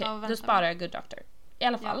 Jag klarar inte av att vänta. Då sparar jag Good Doctor. I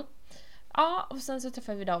alla fall. Ja, och sen så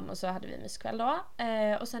träffade vi dem och så hade vi myskväll då.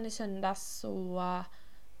 Och sen i söndags så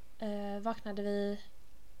vaknade vi.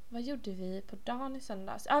 Vad gjorde vi på dagen i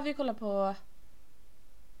söndags? Ja, vi kollade.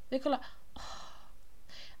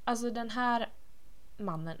 Alltså den här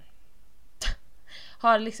mannen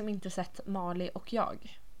har liksom inte sett Marley och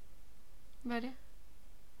jag. Vad är det?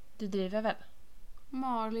 Du driver väl?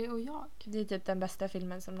 Marley och jag. Det är typ den bästa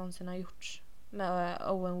filmen som någonsin har gjorts. Med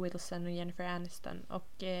Owen Wilson och Jennifer Aniston.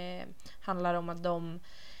 Och handlar om att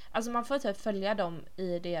alltså man får typ följa dem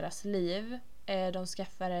i deras liv. De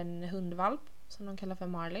skaffar en hundvalp som de kallar för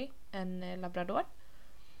Marley. En labrador.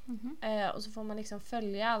 Och så får man liksom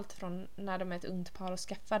följa allt från när de är ett ungt par och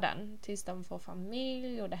skaffar den tills de får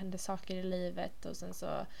familj och det händer saker i livet och sen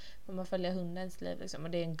så får man följa hundens liv liksom, och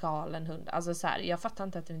det är en galen hund. Alltså så här, jag fattar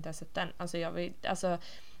inte att du inte har sett den. Alltså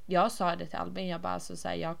jag sa det till Albin, jag bara alltså, så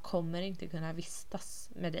här, jag kommer inte kunna vistas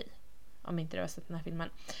med dig om inte du har sett den här filmen.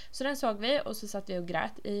 Så den såg vi och så satt vi och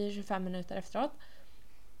grät i 25 minuter efteråt.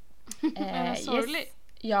 Sorgligt. Yes.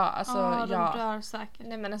 Ja, alltså de dör säkert.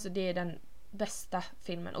 Nej men alltså det är den bästa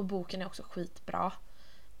filmen och boken är också skitbra.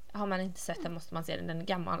 Har man inte sett den måste man se den. Den är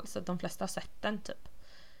gammal så att de flesta har sett den typ.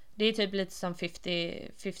 Det är typ lite som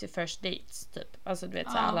 50 First Dates typ. Alltså du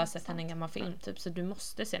vet så alla har sett en gammal film typ så du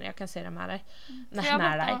måste se den. Jag kan se den med dig. Ska jag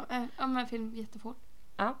berätta om en film jättefort?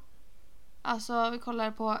 Ja. Alltså vi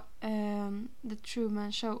kollar på The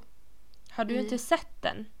Truman Show. Har du inte sett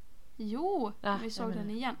den? Jo, vi såg den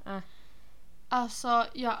igen. Ja. Alltså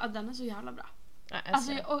den är så jävla bra. Ja,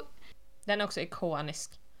 Alltså den är också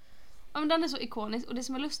ikonisk. Ja, men den är så ikonisk och det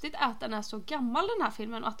som är lustigt är att den är så gammal den här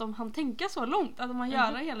filmen och att de hann tänka så långt att de har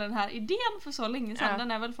göra hela den här idén för så länge sedan.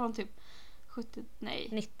 Den är väl från typ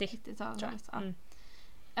 90-talet.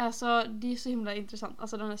 Alltså det är så himla intressant.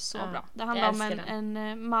 Alltså den är så bra. Det handlar om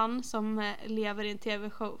en man som lever i en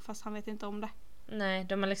tv-show fast han vet inte om det. Nej,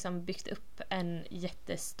 de har liksom byggt upp en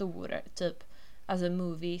jättestor typ alltså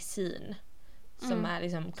movie scene. Som är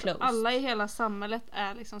liksom closed. Alla i hela samhället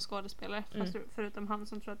är liksom skådespelare förutom han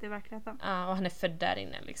som tror att det är verkligheten. Ja, och han är född där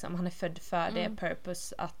inne liksom. Han är född för det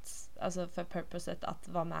purposet att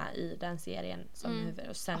vara med i den serien som huvud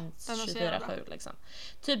och sen 24/7 liksom.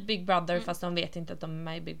 Typ Big Brother fast de vet inte att de är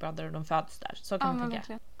med i Big Brother och de föds där. Så kan man tänka.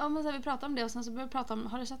 Verkligen. Ja, men så vi pratar om det och sen så börjar vi prata om,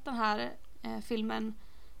 har du sett den här filmen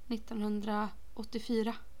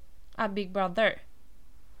 1984? Ja, Big Brother.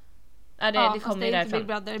 Ja, det kommer ju därifrån.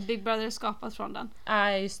 Big Brother är skapat från den.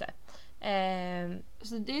 Ja, just det.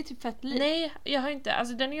 Så det är typ fett likt. Nej, jag har inte.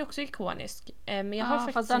 Alltså den är ju också ikonisk. Men jag har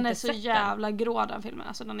faktiskt fast den inte är så sett jävla grå den filmen.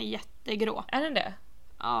 Alltså den är jättegrå. Är den det?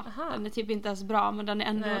 Ja, den är typ inte ens bra men den är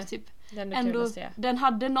ändå typ den är kul att se. Den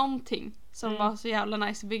hade någonting som var så jävla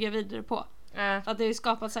nice att bygga vidare på. För att det har ju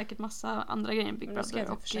skapat säkert massa andra grejer i Big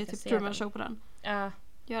Brother och typ Truman Show på den. Ja.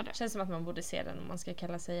 Gör det. Känns som att man borde se den om man ska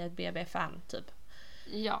kalla sig ett BB-fan typ.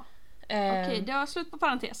 Ja. Okej, det var slut på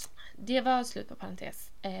parentes. Det var slut på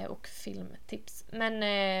parentes och filmtips.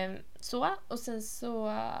 Men så. Och sen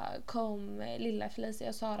så kom lilla Felicia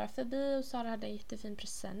och Sara förbi. Och Sara hade en jättefin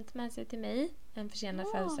present med sig till mig. En försenad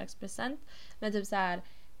födelsedagspresent. Men typ så här,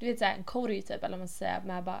 du vet så här, en korg typ, eller man säger,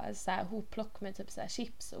 med bara så här hopplock med typ så här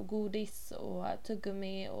chips och godis och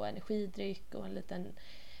tuggummi och energidryck och en liten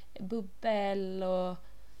bubbel och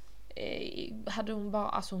hade hon bara,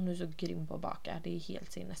 alltså hon är så grym på att baka, det är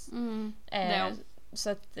helt sinnes. Så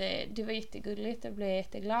att det var jättegulligt, jag blev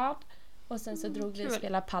jätteglad. Och sen så drog vi och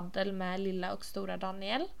spela paddel med lilla och stora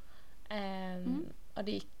Daniel. Och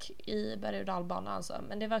det gick i berg- och dalbana alltså,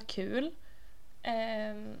 men det var kul.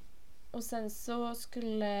 Och sen så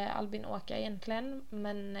skulle Albin åka egentligen,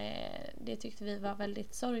 men det tyckte vi var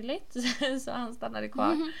väldigt sorgligt. Så han stannade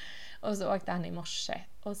kvar. Och så åkte han i morse.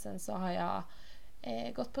 Och sen så har jag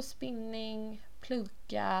gått på spinning,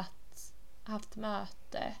 pluggat, haft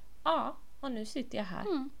möte. Ja, och nu sitter jag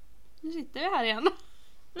här. Nu sitter vi här igen.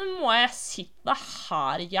 Nu må jag sitta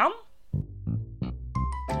här igen.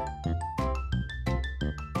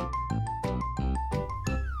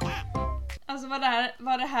 Alltså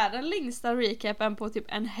var det här den längsta recapen på typ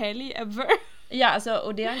en helg ever? Ja, alltså,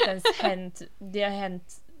 och det har inte ens hänt. Det har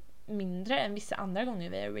hänt mindre än vissa andra gånger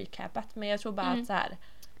vi har recapat. Men jag tror bara att så här,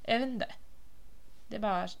 jag vet inte. Det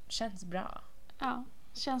bara känns bra. Ja,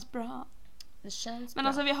 känns bra. Det känns men bra.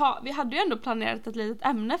 Alltså vi hade ju ändå planerat ett litet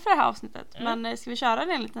ämne för det här avsnittet. Men ska vi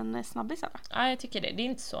köra en liten snabbis eller? Ja, jag tycker det. Det är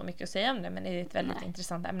inte så mycket att säga om det, men det är ett väldigt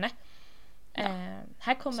intressant ämne. Ja.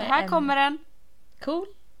 Här kommer en cool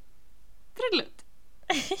trudelutt.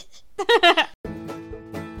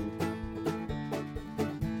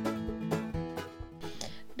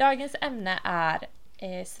 Dagens ämne är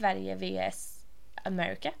Sverige vs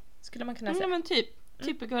America, skulle man kunna säga. Men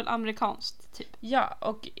typical amerikanskt typ. Ja,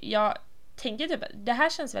 och jag tänker typ, det här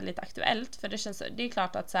känns väldigt aktuellt, för det är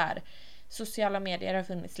klart att så här, sociala medier har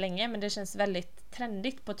funnits länge, men det känns väldigt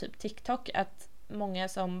trendigt på typ TikTok att många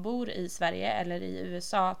som bor i Sverige eller i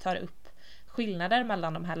USA tar upp skillnader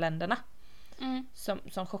mellan de här länderna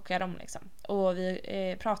som chockar dem liksom. Och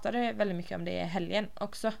vi pratade väldigt mycket om det i helgen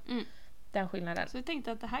också. Den skillnaden. Så vi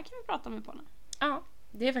tänkte att det här kan vi prata med på nu. Ja,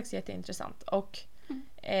 det är faktiskt jätteintressant. Och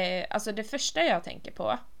alltså det första jag tänker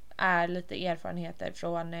på är lite erfarenheter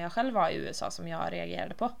från när jag själv var i USA som jag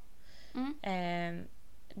reagerade på.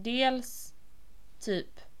 Dels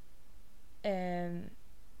typ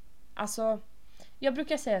alltså jag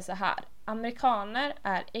brukar säga så här: amerikaner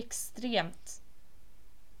är extremt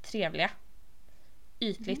trevliga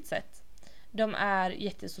ytligt sett. De är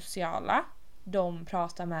jättesociala. De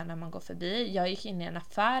pratar med när man går förbi. Jag gick in i en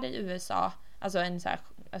affär i USA, alltså en så här,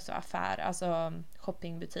 alltså affär, alltså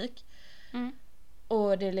shoppingbutik.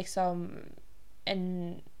 Och det är liksom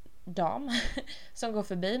en dam som går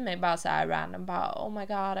förbi mig bara så här random, bara oh my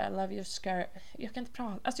god I love your skirt. Jag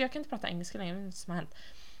kan inte prata engelska längre, jag vet inte vad som har hänt.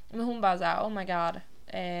 Men hon bara så här, oh my god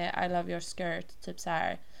I love your skirt, typ så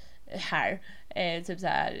här typ så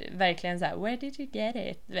här, verkligen så här, where did you get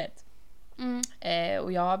it, du vet.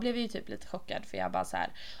 Och jag blev ju typ lite chockad, för jag bara så här,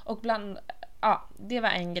 och det var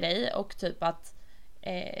en grej. Och typ att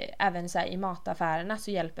även så här, i mataffärerna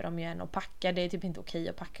så hjälper de ju en att packa. Det är typ inte okej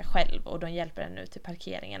att packa själv, och de hjälper en ut till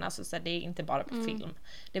parkeringen. Alltså så här, det är inte bara på film.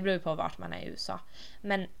 Det beror på vart man är i USA.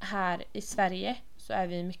 Men här i Sverige så är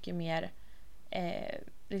vi mycket mer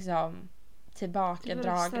liksom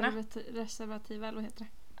tillbakadragna. Reservativa, eller vad heter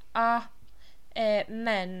det? Ja,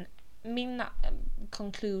 men min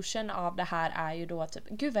conclusion av det här är ju då typ,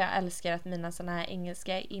 gud vad jag älskar att mina såna här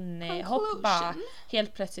engelska inhopp bara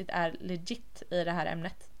helt plötsligt är legit i det här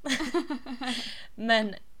ämnet.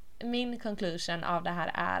 Men min conclusion av det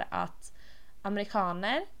här är att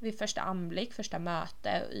amerikaner vid första anblick, första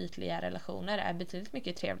möte och ytliga relationer är betydligt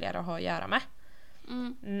mycket trevligare att ha att göra med.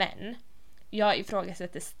 Men jag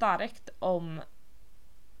ifrågasätter starkt om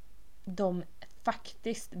de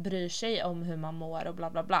faktiskt bryr sig om hur man mår och bla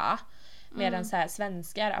bla bla. Medan så här,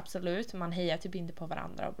 svenskar, absolut, man hejar typ inte på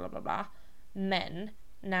varandra och bla bla bla. Men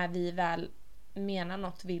när vi väl menar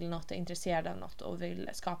något, vill något, är intresserade av något och vill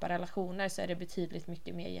skapa relationer, så är det betydligt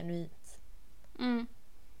mycket mer genuint.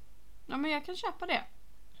 Ja, men jag kan köpa det.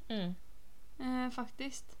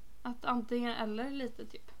 Faktiskt. Att antingen eller lite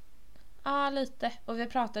typ. Ja, lite. Och vi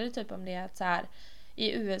pratade typ om det att så här,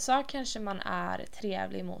 i USA kanske man är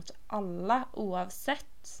trevlig mot alla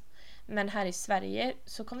oavsett. Men här i Sverige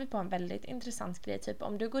så kom vi på en väldigt intressant grej. Typ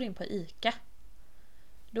om du går in på ICA,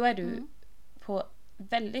 då är du på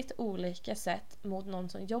väldigt olika sätt mot någon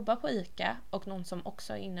som jobbar på ICA och någon som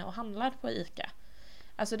också är inne och handlar på ICA.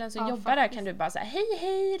 Alltså den som Ja, jobbar där faktiskt. kan du bara säga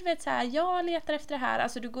hej, du vet så här, jag letar efter det här.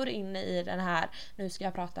 Alltså du går in i den här, nu ska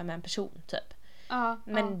jag prata med en person typ. Ja,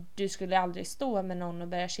 Men du skulle aldrig stå med någon och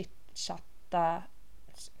börja chitchatta.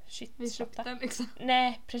 vi köpte liksom.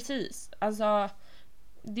 Nej, precis. Alltså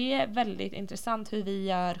det är väldigt intressant hur vi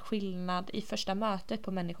gör skillnad i första mötet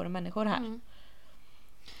på människor och människor här. Mm.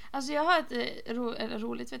 Alltså jag har ett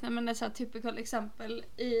roligt vet ni, men det är så här typical exempel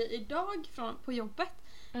idag på jobbet.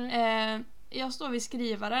 Jag står vid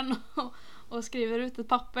skrivaren och skriver ut ett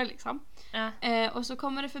papper liksom. Och så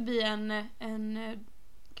kommer det förbi en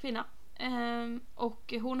kvinna.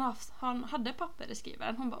 Och hon hade papper i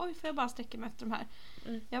skrivaren. Hon bara, oj, får jag bara sträcka mig efter de här?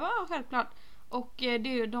 Jag bara, ja, självklart. Och det är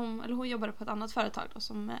ju hon jobbade på ett annat företag då,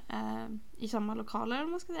 som i samma lokaler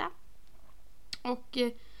om man ska säga. Och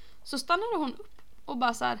så stannade hon upp och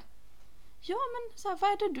bara så här, ja men så här,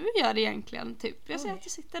 vad är det du gör egentligen typ? Jag ser att du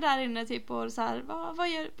sitter där inne typ och så här,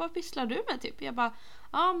 vad pysslar du med typ? Jag bara,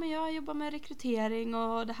 ja men jag jobbar med rekrytering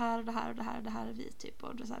och det här och det här och det här och det här är vi typ,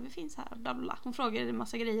 och det så här, vi finns här och bla bla bla. Hon frågade en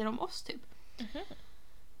massa grejer om oss typ.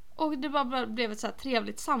 Och det bara blev ett så här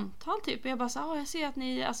trevligt samtal typ. Och jag bara så jag ser att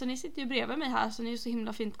ni sitter ju bredvid mig här, så ni är så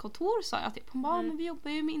himla fint kontor, sa jag typ. Hon bara, men vi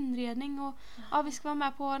jobbar ju med inredning och vi ska vara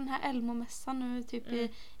med på den här Elmo-mässan nu typ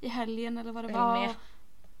i helgen eller vad det var.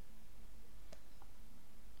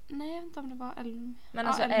 Nej, jag vet inte om det var Elmo. Men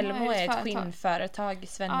alltså Elmo är ett skinnföretag,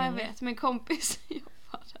 Svenninge. Ja, jag vet. Min kompis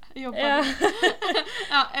jobbade.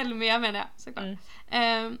 Ja, Elmia menar jag såklart.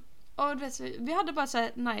 Och du vet, vi hade bara så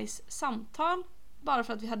här nice samtal. Bara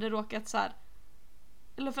för att vi hade råkat så här,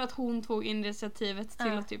 eller för att hon tog initiativet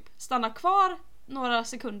till att typ stanna kvar några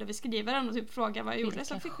sekunder vid skrivaren och typ fråga vad jag gjorde.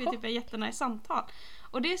 Så fick vi typ en jättenice samtal.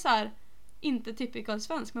 Och det är så här, inte typiskt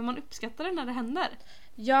svensk, men man uppskattar det när det händer.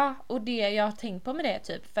 Ja, och det jag har tänkt på med det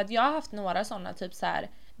typ, för att jag har haft några sådana typ så här,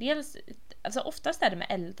 dels, alltså oftast är det med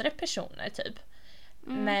äldre personer typ.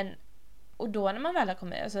 Men, och då när man väl har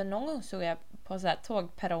kommit, alltså någon gång såg jag på så här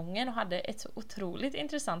tågperrongen och hade ett så otroligt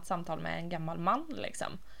intressant samtal med en gammal man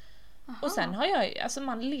liksom. Och sen har jag, alltså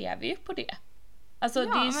man lever ju på det. Alltså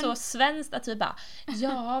det är så svenskt att typ bara,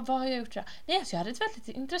 ja vad har jag gjort då? Nej, alltså jag hade ett väldigt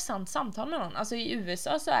intressant samtal med någon. Alltså i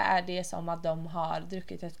USA så är det som att de har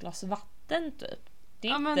druckit ett glas vatten typ. Det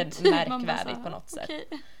är inte typ märkvärdigt på något sätt.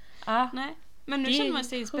 Nej. Men nu känner man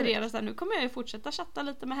sig inspirerad så här, nu kommer jag ju fortsätta chatta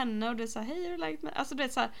lite med henne och det är så här, hej, hur är läget med? Alltså det är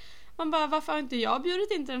så här, man bara, varför har inte jag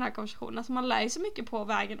bjudit in till den här konversationen? Alltså man lär ju så mycket på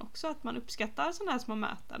vägen också, att man uppskattar sådana här små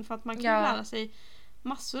möten, för att man kan lära sig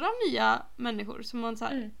massor av nya människor som man så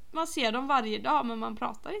här, man ser dem varje dag men man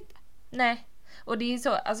pratar inte. Nej. Och det är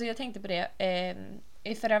så, alltså jag tänkte på det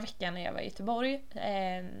i förra veckan när jag var i Göteborg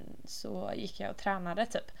så gick jag och tränade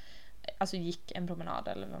typ. Alltså gick en promenad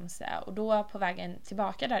eller vad man säger. Och då på vägen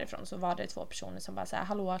tillbaka därifrån så var det 2 personer som bara sa,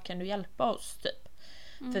 hallå, kan du hjälpa oss typ?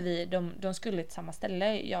 För de skulle till samma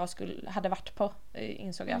ställe jag hade varit på,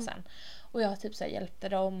 insåg jag sen. Och jag typ så här hjälpte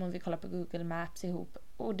dem och vi kollade på Google Maps ihop.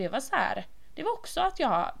 Och det var så här, det var också att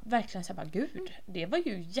jag verkligen sa bara, gud, det var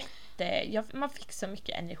ju man fick så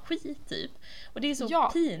mycket energi typ. Och det är så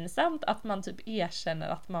pinsamt att man typ erkänner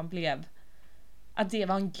att man blev, att det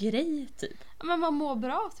var en grej typ. Men man mår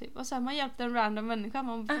bra typ. Och så här, man hjälpte en random människa,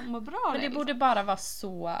 man mår bra. Men det liksom. borde bara vara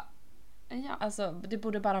så. Alltså det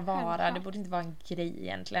borde bara vara, det borde inte vara en grej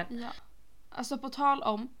egentligen. Ja. Alltså på tal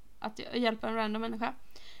om att hjälpa en random människa.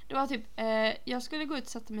 Det var typ, jag skulle gå ut och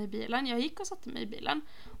sätta mig i bilen. Jag gick och satte mig i bilen.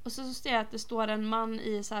 Och så ser jag att det står en man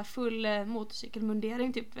i så här full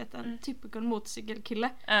motorcykelmundering, typ vet en typical motorcykelkille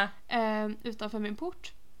utanför min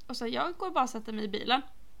port. Och så jag går bara och sätter mig i bilen.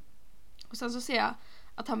 Och sen så ser jag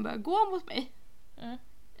att han börjar gå mot mig.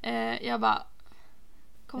 Jag bara,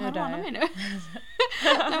 kommer han varna mig nu?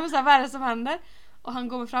 Nej, men så här, vad är det som händer? Och han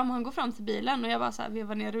går fram till bilen och jag bara så här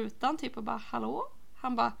vevar ner rutan typ och bara, hallå?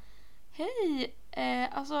 Han bara, hej,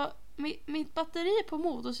 alltså mitt batteri på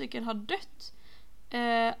motorcykeln har dött.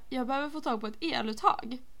 Jag behöver få tag på ett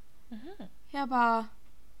eluttag. Jag bara,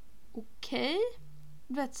 okej.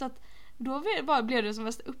 Vet, så att då blev det som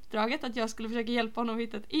värsta uppdraget att jag skulle försöka hjälpa honom att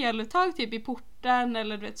hitta ett eluttag typ i porten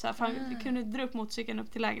eller du vet så här, för han kunde inte dra upp motorcykeln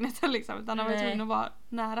upp till lägenheten liksom, utan han var tvungen att vara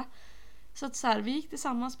nära. Så att så här, vi gick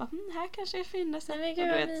tillsammans och bara, här kanske det finns ett, och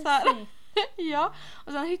du vet så här. Ja,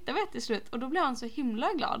 och sen hittade vi ett till slut och då blev han så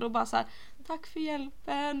himla glad och bara så här, tack för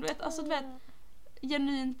hjälpen, du vet, alltså du vet,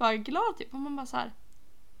 genuint bara glad typ, och man bara så här,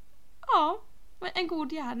 ja, en god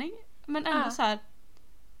gärning, men ändå så här,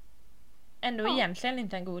 ändå egentligen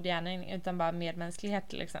inte en god gärning utan bara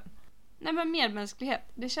medmänsklighet liksom. Nej, men medmänsklighet,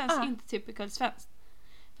 det känns inte typiskt svenskt.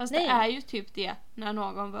 Fast det är ju typ det när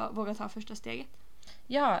någon vågar ta första steget.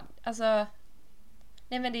 Ja, alltså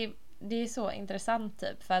nej men det är så intressant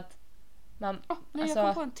typ för att man jag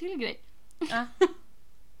kom på en till grej.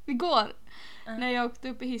 igår när jag åkte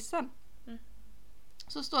upp i hissen. Mm.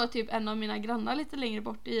 Så står typ en av mina grannar lite längre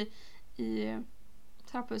bort i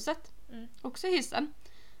trapphuset. Också i hissen.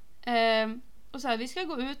 Och så här, vi ska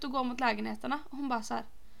gå ut och gå mot lägenheterna. Och hon bara så här: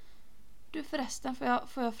 du förresten,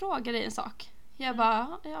 får jag fråga dig en sak? Jag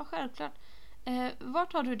bara, ja självklart.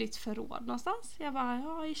 Vart har du ditt förråd någonstans? Jag bara,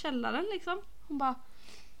 ja i källaren liksom. Hon bara,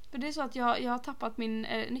 för det är så att jag har tappat min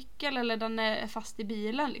nyckel, eller den är fast i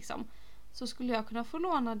bilen liksom. Så skulle jag kunna få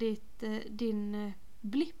låna din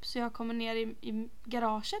blipp så jag kommer ner i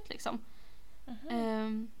garaget liksom.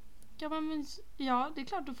 Ja, det är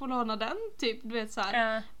klart du får låna den typ, du vet så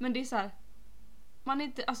här. Men det är så här, man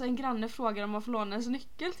inte, alltså en granne frågar om man får låna ens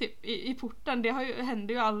nyckel typ i porten. Det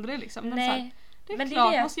händer ju aldrig liksom. Men nej. Så här, det är men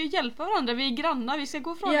klart, det är... man ska ju hjälpa varandra. Vi är grannar, vi ska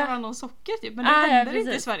gå och fråga Ja. varandra om socker typ. Men det händer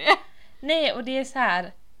inte i Sverige. Nej, och det är så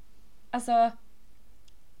här, alltså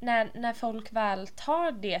när folk väl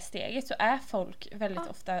tar det steget så är folk väldigt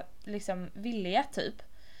ofta liksom villiga typ.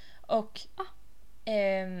 Och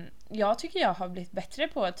jag tycker jag har blivit bättre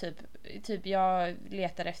på typ jag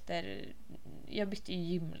letar efter, jag bytte ju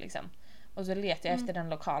gym liksom. Och så letade jag efter den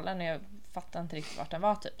lokalen och jag fattade inte riktigt vart den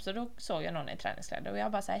var typ. Så då såg jag någon i träningskläder och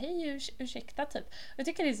jag bara så här, hej ursäkta typ. Och jag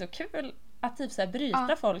tycker det är så kul att typ så här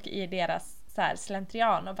bryta folk i deras så här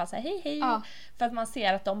slentrian och bara säga hej. För att man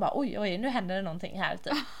ser att de bara oj nu händer det någonting här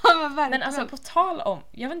typ. Men alltså på tal om,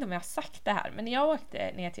 jag vet inte om jag har sagt det här, men när jag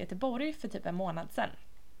åkte ner till Göteborg för typ en månad sedan,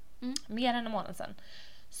 mer än en månad sedan,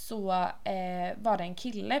 så var det en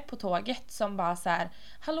kille på tåget som bara så här: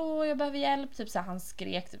 hallå, jag behöver hjälp, typ så här, han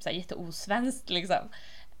skrek typ så här jätteosvenskt liksom.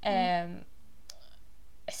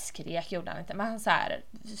 Skrek gjorde han inte, men han så här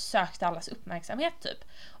sökte allas uppmärksamhet typ.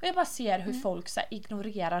 Och jag bara ser hur folk så här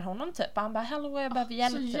ignorerar honom typ. Och han bara, hallå, jag behöver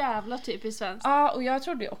hjälp. Så typ. jävla typiskt svenskt. Ja, och jag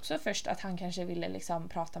trodde ju också först att han kanske ville liksom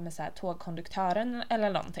prata med så här tågkonduktören eller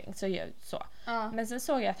någonting. Så. Men sen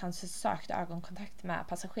såg jag att han sökte ögonkontakt med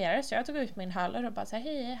passagerare. Så jag tog ut min hörlur och bara så här,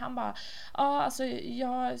 hej. Han bara, alltså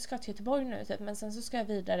jag ska till Göteborg nu typ. Men sen så ska jag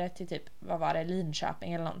vidare till typ, vad var det,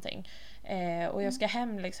 Linköping eller någonting. Och jag ska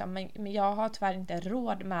hem liksom, men jag har tyvärr inte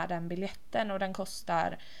råd med den biljetten och den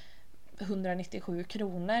kostar 197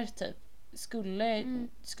 kronor typ.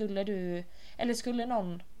 Skulle du, eller skulle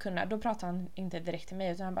någon kunna, då pratar han inte direkt till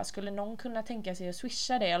mig utan han bara, skulle någon kunna tänka sig att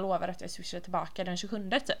swisha det? Jag lovar att jag swishar tillbaka den 27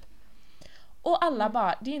 typ. Och alla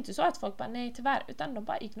bara, det är inte så att folk bara nej tyvärr, utan de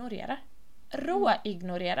bara ignorerar.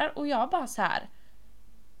 Ignorerar. Och jag bara så här.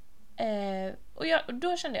 Och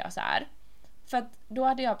då kände jag så här. För att då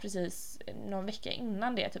hade jag precis någon vecka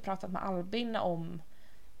innan det typ pratat med Albin om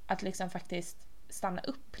att liksom faktiskt stanna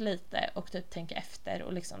upp lite och typ tänka efter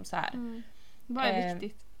och liksom så här. Vad är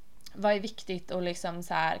viktigt? Vad är viktigt och liksom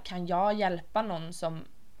så här, kan jag hjälpa någon som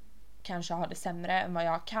kanske har det sämre än vad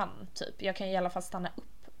jag kan typ. Jag kan i alla fall stanna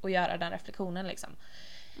upp och göra den reflektionen liksom.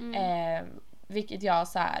 Vilket jag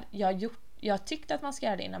så här, jag tyckte att man ska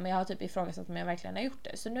göra det innan, men jag har typ ifrågasatt om jag verkligen har gjort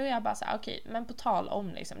det. Så nu är jag bara så här, okej, men på tal om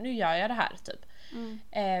liksom, nu gör jag det här typ.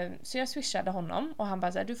 Så jag swishade honom och han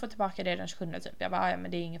bara så här, du får tillbaka det den 27 typ. Jag bara, ja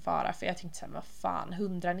men det är ingen fara, för jag tänkte så här, vad fan,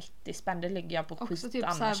 190 spänn, det ligger jag på skit också typ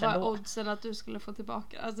annars så här, ändå. Vad oddsen att du skulle få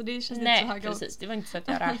tillbaka? Alltså det känns Nej, inte så höga precis, odds. det var inte så att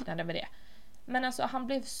jag räknade med det. Men alltså han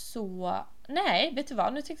blev så... Nej, vet du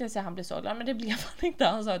vad? Nu tyckte jag att han blev så glad, men det blev han inte.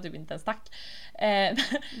 Han sa typ inte ens tack.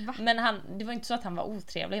 Men det var inte så att han var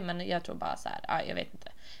otrevlig, men jag tror bara så här, jag vet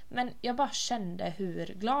inte. Men jag bara kände hur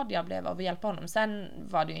glad jag blev av att hjälpa honom. Sen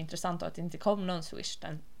var det ju intressant att det inte kom någon swish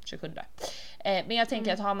den 27. Men jag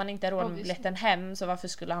tänker att har man inte råd med biljetten hem, så varför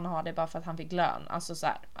skulle han ha det bara för att han fick lön? Alltså så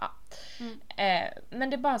här, ja. Men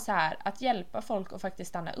det är bara så här, att hjälpa folk och faktiskt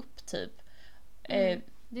stanna upp typ.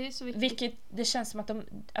 Det är så viktigt. Vilket det känns som att de,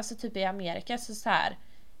 alltså typ i Amerika så här,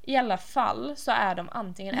 i alla fall så är de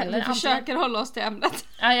antingen eller. Vi försöker hålla oss till ämnet.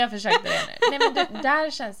 Ja, jag försökte det nu. Nej, men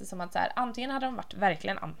där känns det som att så här, antingen hade de varit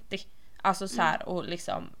verkligen anti, alltså så här, och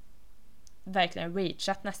liksom verkligen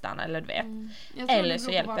rageat nästan, eller du vet. Eller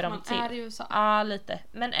så hjälper de till. Ja, lite.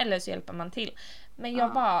 Men eller så hjälper man till. Men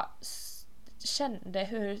jag bara kände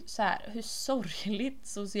hur sorgligt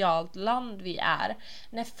socialt land vi är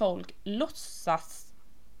när folk låtsas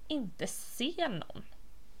inte se någon.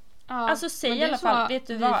 Alltså säg i alla fall, vet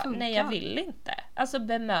du vad, nej jag vill inte. Alltså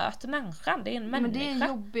bemöt människan, det är en människa. Men det är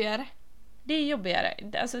jobbigare. Det är jobbigare,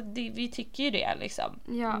 alltså vi tycker ju det liksom.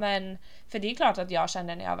 Ja. Men, för det är klart att jag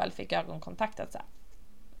kände när jag väl fick ögonkontakt att så här,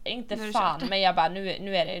 inte fan, men jag bara,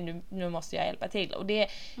 nu måste jag hjälpa till. Och det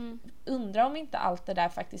undrar om inte allt det där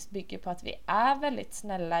faktiskt bygger på att vi är väldigt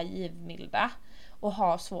snälla, givmilda och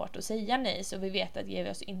har svårt att säga nej, så vi vet att ger vi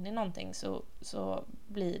oss in i någonting så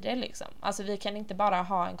blir det liksom. Alltså vi kan inte bara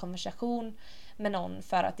ha en konversation med någon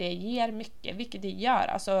för att det ger mycket, vilket det gör.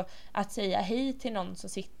 Alltså att säga hej till någon som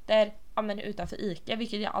sitter utanför ICA,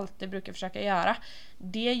 vilket jag alltid brukar försöka göra.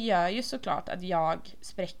 Det gör ju såklart att jag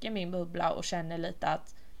spräcker min bubbla och känner lite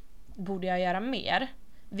att borde jag göra mer?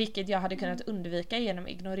 Vilket jag hade kunnat undvika genom att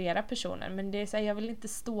ignorera personer. Men det är så här, jag vill inte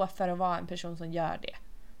stå för att vara en person som gör det.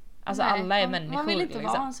 Alltså Nej, alla är människor. Man vill inte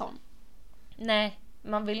liksom. vara en sån. Nej,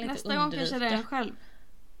 man vill inte Nästa undvika. gång kanske det är en själv.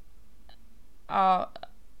 Ja.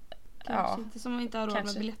 Kanske inte som inte har råd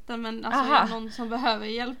kanske. med biljetten, men alltså är det någon som behöver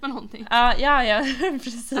hjälp med någonting. Ja,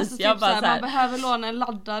 precis. Alltså typ jag bara såhär, så här, man behöver låna en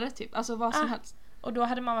laddare typ, alltså vad som helst. och då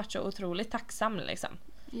hade man varit så otroligt tacksam liksom.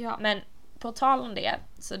 Ja. Men på tal om det,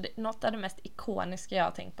 så något av det mest ikoniska jag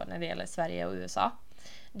har tänkt på när det gäller Sverige och USA,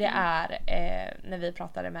 det är när vi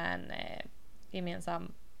pratade med en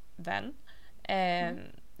gemensam vän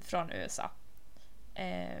från USA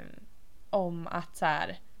om att så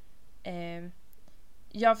här,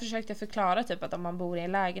 jag försökte förklara typ att om man bor i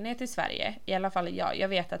en lägenhet i Sverige, i alla fall jag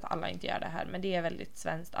vet att alla inte gör det här, men det är väldigt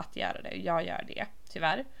svenskt att göra det, och jag gör det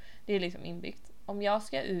tyvärr. Det är liksom inbyggt. Om jag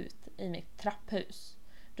ska ut i mitt trapphus,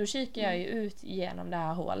 då kikar jag ju ut genom det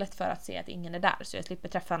här hålet för att se att ingen är där, så jag slipper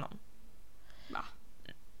träffa någon. Va?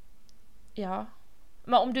 Ja.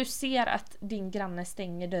 Men om du ser att din granne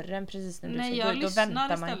stänger dörren precis när du ska gå ut, då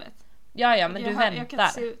väntar man. Istället. Ja, men du väntar. Jag kan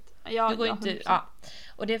se ut. Ja, du går ja, inte, ja.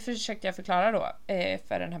 Och det försökte jag förklara då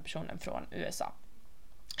för den här personen från USA.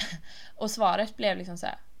 Och svaret blev liksom så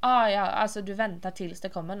här: ja, alltså du väntar tills det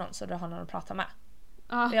kommer någon så du har någon att prata med.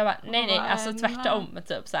 Och jag bara, nej, alltså tvärtom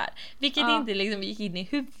typ så här. Vilket inte liksom gick in i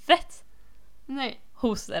huvudet. Nej.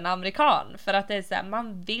 Hos en amerikan, för att det är så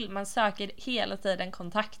här, man söker hela tiden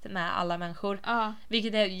kontakt med alla människor,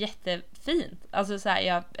 vilket är jättefint. Alltså så här,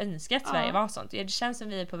 jag önskar att Sverige var sånt. Det känns som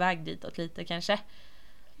vi är på väg ditåt lite kanske.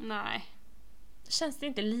 Nej. Känns det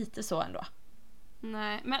inte lite så ändå?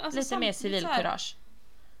 Nej, men alltså lite mer civilkurage.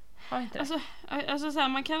 Har inte det? Alltså så här,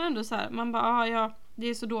 man kan ändå så här, man bara ja, det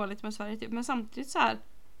är så dåligt med Sverige typ, men samtidigt så här,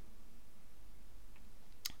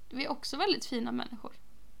 vi är också väldigt fina människor.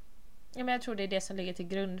 Ja, men jag tror det är det som ligger till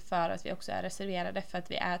grund för att vi också är reserverade, för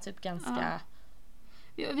att vi är typ ganska...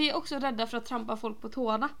 Vi är också rädda för att trampa folk på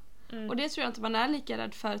tårna. Och det tror jag inte man är lika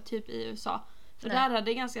rädd för typ i USA. För där är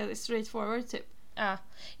det ganska straightforward typ. Ja,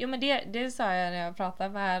 jo men det sa jag när jag pratade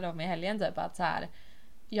med dem i helgen typ, att så här,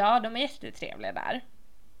 ja, de är jättetrevliga där.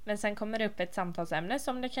 Men sen kommer det upp ett samtalsämne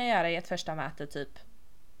som det kan göra i ett första möte typ.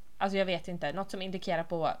 Alltså jag vet inte, något som indikerar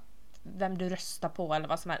på vem du röstar på eller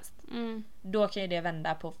vad som helst. Då kan ju det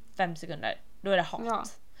vända på 5 sekunder. Då är det hat. Ja.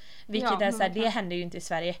 Vilket är så här, det händer ju inte i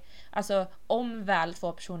Sverige. Alltså om väl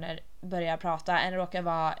 2 personer börjar prata, en råkar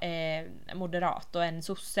vara moderat och en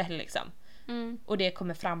sosse liksom. Och det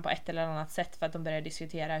kommer fram på ett eller annat sätt för att de börjar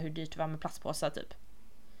diskutera hur dyrt det var med plastpåsar typ.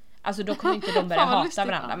 Alltså då kommer inte de börja hata lustigt,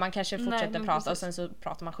 varandra. Man kanske fortsätter prata precis. Och sen så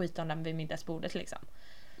pratar man skit om den vid middagsbordet liksom.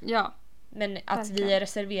 Ja. Men att vi är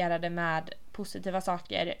reserverade med positiva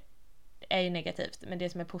saker är ju negativt. Men det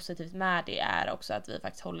som är positivt med det är också att vi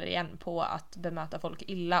faktiskt håller igen på att bemöta folk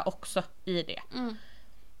illa också i det.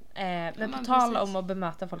 Men på tal om att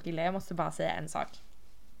bemöta folk illa, jag måste bara säga en sak.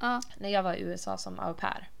 När jag var i USA som au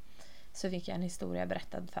pair så fick jag en historia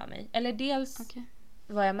berättad för mig. Eller dels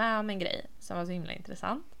var jag med om en grej som var så himla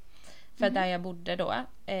intressant. För där jag bodde då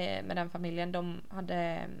med den familjen,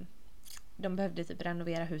 de behövde typ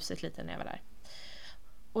renovera huset lite när jag var där.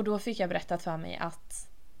 Och då fick jag berättat för mig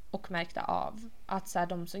och märkte av att så här,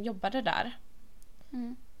 de som jobbade där,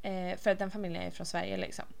 för att den familjen är från Sverige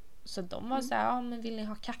liksom, så de var så här, men vill ni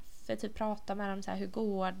ha kaffe, typ prata med dem så här, hur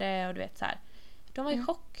går det, och du vet så här. De var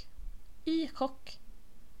i chock.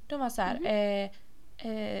 De var så här,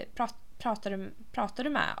 pratar du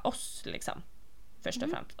med oss liksom först och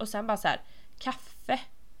främst, och sen bara så här, kaffe,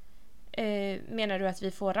 menar du att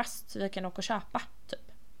vi får rast så vi kan åka och köpa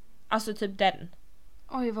typ, alltså typ den.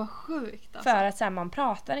 Oj, vad sjukt alltså. För att så här, man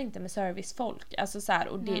pratar inte med servicefolk. Alltså så här,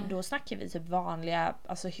 och då snackar vi typ vanliga,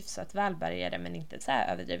 alltså hyfsat välbärgade, men inte så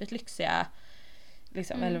här överdrivet lyxiga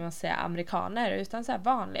liksom, eller man säger amerikaner, utan så här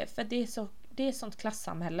vanliga, för det är sånt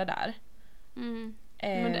klassamhälle där.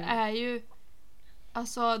 Men det är ju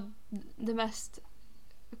alltså det mest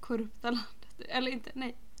korrupta landet, eller inte,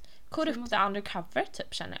 nej. Korrupta undercover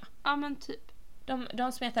typ, känner jag. Ja, men typ.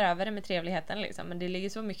 De smetar över det med trevligheten liksom, men det ligger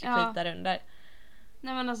så mycket skit där under.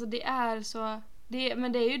 Nej, men alltså det är så,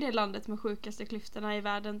 men det är ju det landet med sjukaste klyftorna i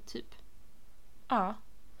världen typ. Ja.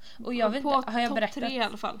 Och jag vet inte, har jag berättat? Topp 3 i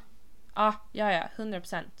alla fall. Ja,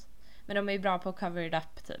 100%. Men de är ju bra på att cover it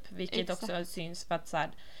up typ, vilket också syns för att så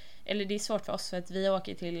här, eller det är svårt för oss för att vi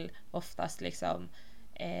åker till oftast liksom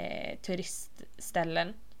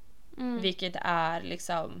turistställen, vilket är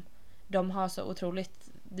liksom, de har så otroligt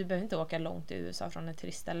du behöver inte åka långt till USA från ett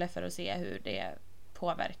turistställe för att se hur det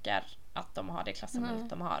påverkar att de har det klassamhället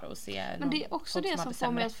de har och se. Men det är också det som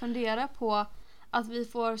får mig att fundera på att vi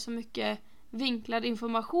får så mycket vinklad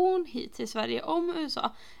information hit till Sverige om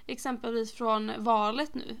USA. Exempelvis från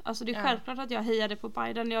valet nu. Alltså det är självklart att jag hejade på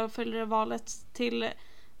Biden. Jag följde valet till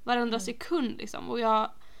varenda sekund liksom. Och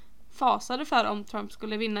jag fasade för om Trump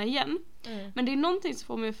skulle vinna igen. Men det är någonting som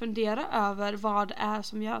får mig att fundera över vad det är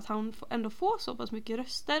som gör att han ändå får så pass mycket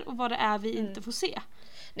röster och vad det är vi inte får se.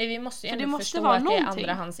 Nej, vi måste ju ändå förstå att det är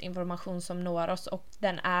andrahandsinformation som når oss och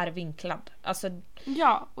den är vinklad. Alltså,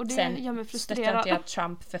 ja, och det gör mig frustrerad. Stöttar inte jag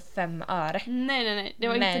Trump för 5 öre. Nej, det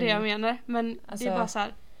var inte det jag menar. Men alltså, det är bara så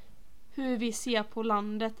här, hur vi ser på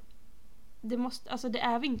landet. Det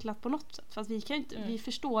är vinklat på något sätt. För att vi kan inte, vi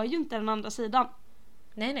förstår ju inte den andra sidan.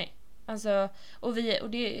 Nej. Alltså, och det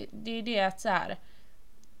är det att så här,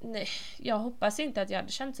 nej, jag hoppas inte att jag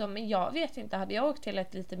hade känt så, men jag vet inte, hade jag åkt till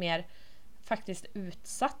ett lite mer faktiskt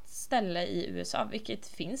utsatt ställe i USA, vilket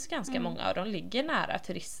finns ganska många och de ligger nära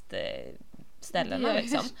turistställena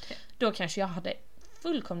liksom, då kanske jag hade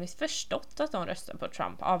fullkomligt förstått att de röstar på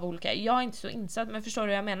Trump av olika, jag är inte så insatt, men förstår du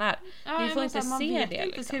vad jag menar? Vi får inte se det liksom. Man vet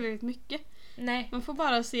inte tillräckligt mycket. Nej. Man får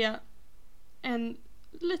bara se en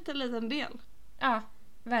liten del. Ja,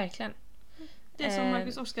 verkligen. Det är som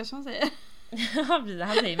Marcus Oskarsson säger. Han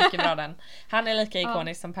säger mycket bra den. Han är lika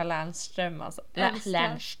ikonisk som Per Lernström alltså.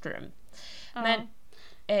 Lernström. Men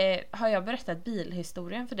har jag berättat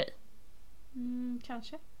bilhistorien för dig?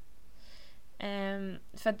 Kanske.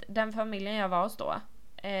 För att den familjen jag var hos då,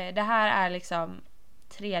 det här är liksom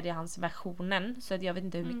tredjehandsversionen, så att jag vet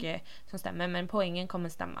inte hur mycket som stämmer, men poängen kommer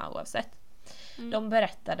stämma oavsett. De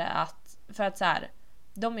berättade att, för att så här,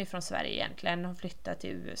 de är från Sverige egentligen, de flyttar till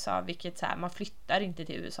USA, vilket så här, man flyttar inte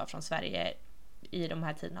till USA från Sverige i de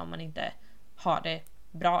här tiderna om man inte har det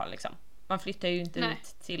bra liksom. Man flyttar ju inte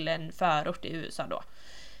ut till en förort i USA då.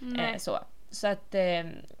 Så att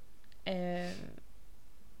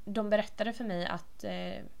de berättade för mig att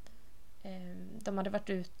de hade varit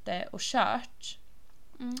ute och kört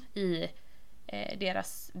i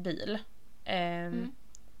deras bil.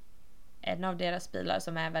 En av deras bilar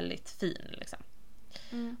som är väldigt fin liksom.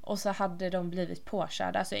 Och så hade de blivit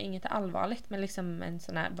påkörda, alltså inget allvarligt, men liksom en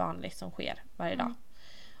sån här vanligt som sker varje dag.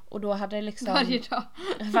 Och då hade liksom varje dag.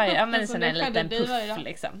 Ja, men sån här liten puff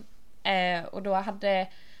liksom. Och då hade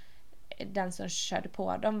den som körde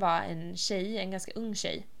på dem var en tjej, en ganska ung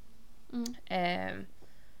tjej.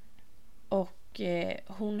 Och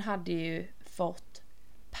hon hade ju fått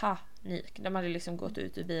panik. De hade liksom gått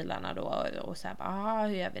ut ur bilarna då och så här,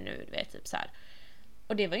 hur gör vi nu? Du vet, typ så här.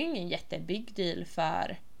 Och det var ju ingen jättebig deal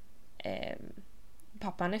för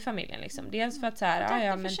pappan i familjen liksom. Dels för att så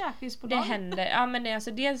här, men det händer. Ja, men det,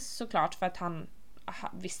 alltså, dels såklart för att han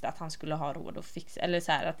visste att han skulle ha råd att fixa, eller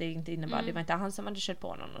så här, att det inte innebar, det var inte han som hade kört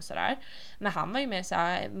på någon och sådär. Men han var ju mer så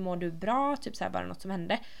här, mår du bra? Typ så här, bara något som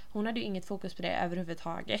hände. Hon hade ju inget fokus på det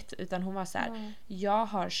överhuvudtaget, utan hon var så här, jag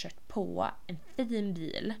har kört på en fin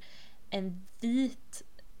bil, en vit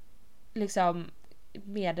liksom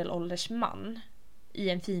medelålders man i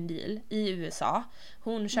en fin bil i USA.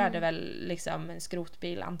 Hon körde väl liksom en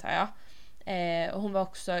skrotbil antar jag. Och hon var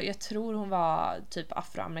också, jag tror hon var typ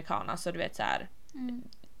afroamerikana, så du vet så här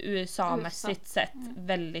USA-mässigt sett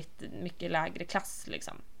väldigt mycket lägre klass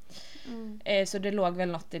liksom. Så det låg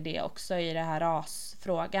väl något i det också, i det här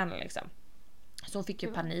rasfrågan liksom. Så hon fick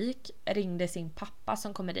ju panik, ringde sin pappa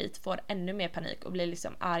som kommer dit, får ännu mer panik och blir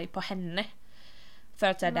liksom arg på henne. För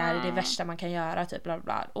att så här, det här är det värsta man kan göra, typ bla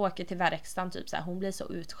bla. Åker till verkstaden, typ så här, hon blir så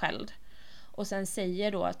utskälld. Och sen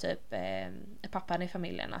säger då typ pappan i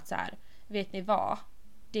familjen att så här, vet ni vad?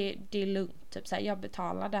 Det är lugnt, typ så här, jag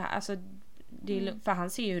betalar det här. Alltså det är för han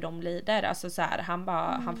ser ju hur de lider, alltså så här,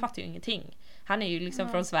 han fattar ju ingenting. Han är ju liksom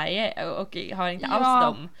från Sverige och har inte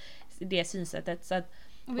alls det synsättet, så att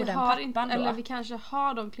vi har inte, eller vi kanske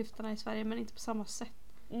har de klyftorna i Sverige men inte på samma sätt.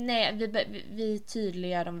 Nej, vi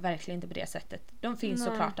tydliggör dem verkligen inte på det sättet. De finns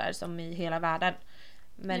såklart där som i hela världen.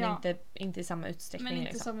 Men inte i samma utsträckning. Men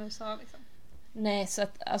inte liksom. som i USA liksom. Nej, så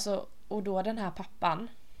att alltså, och då den här pappan,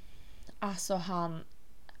 alltså han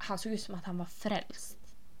såg ut som att han var frälst.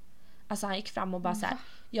 Alltså han gick fram och bara så här,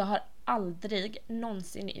 jag har aldrig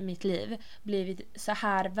någonsin i mitt liv blivit så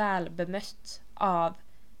här väl bemött av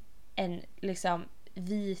en liksom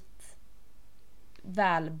vit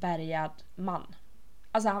välbärgad man.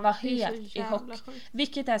 Alltså han var helt i chock.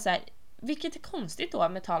 Vilket är så här, vilket är konstigt då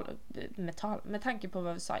med tanke på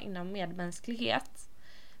vad vi sa innan, medmänsklighet.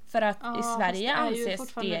 För att i Sverige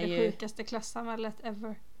anses det ju det sjukaste klassamhället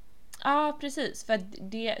ever. Ja, precis. För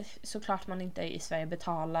det såklart man inte i Sverige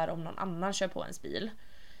betalar om någon annan kör på ens bil.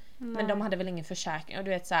 Men de hade väl ingen försäkring. Och du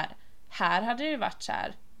vet så här hade det varit så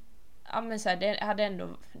här. Ja men så här, det hade ändå,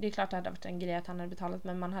 det är klart det hade varit en grej att han hade betalat,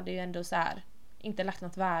 men man hade ju ändå så här inte lagt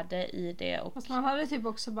något värde i det. Och fast man hade typ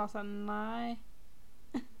också bara såhär, nej.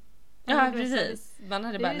 Ja precis. Man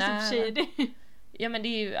hade bara, nej. Ja men det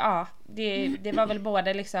är ju, ja, det var väl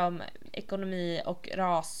både liksom ekonomi och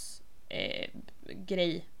ras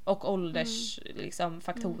grej och ålders liksom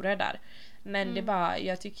faktorer där. Men det bara,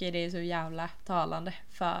 jag tycker det är så jävla talande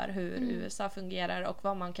för hur USA fungerar och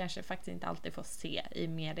vad man kanske faktiskt inte alltid får se i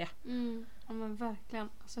media. Ja men verkligen,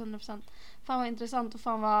 alltså 100%. Fan vad intressant och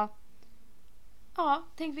fan vad, ja,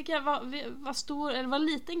 tänk vad stor eller vad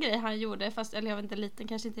liten grej han gjorde, fast eller jag vet inte, liten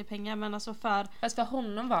kanske inte är pengar, men alltså fast för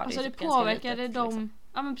honom var det alltså ju det typ påverkade litet, dem liksom.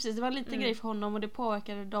 Ja men precis, det var en liten grej för honom och det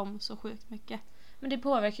påverkade dem så sjukt mycket. Men det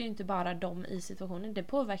påverkar ju inte bara dem i situationen, det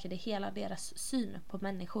påverkade hela deras syn på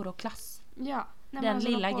människor och klass. Ja, nej, den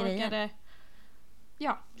lilla grejen.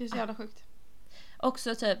 Ja, det är så jävla sjukt.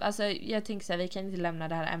 Också typ, alltså jag tänker så här, vi kan inte lämna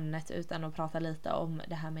det här ämnet utan att prata lite om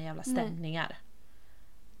det här med jävla stämningar.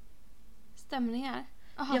 Stämningar?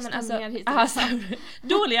 Aha, ja, men stämningar alltså,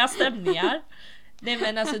 dåliga stämningar. Nej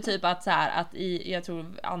men alltså typ att så här, att jag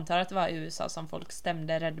antar att det var i USA som folk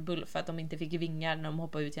stämde Red Bull för att de inte fick vingar när de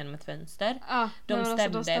hoppade ut genom ett fönster. De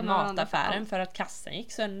stämde mataffären för att kassen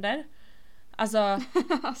gick sönder. Alltså,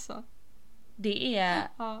 alltså. Det är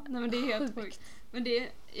ja, nej men det är helt sjukt. Men det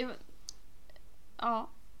är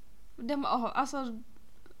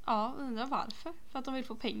undrar varför? För att de vill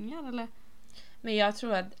få pengar eller? Men jag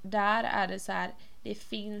tror att där är det så här, det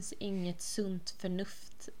finns inget sunt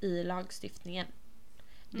förnuft i lagstiftningen.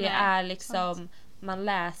 Det är liksom sant. Man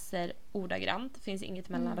läser ordagrant, det finns inget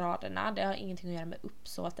mellan raderna, det har ingenting att göra med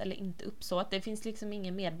uppsåt eller inte uppsåt. Det finns liksom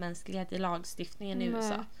ingen medmänsklighet i lagstiftningen i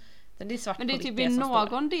USA. Det är svart. Men det är typ i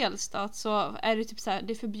någon delstat så är det typ så här,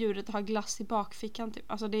 det är förbjudet att ha glass i bakfickan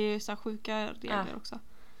typ. Alltså det är så här sjuka regler också.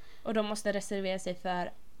 Och de måste reservera sig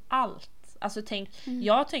för allt. Alltså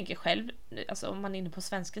jag tänker själv, alltså om man är inne på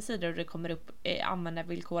svenska sidor och det kommer upp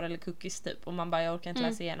användarvillkor eller cookies typ och man bara, jag orkar inte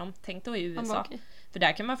läsa igenom. Tänk då i USA. Bara, okay. För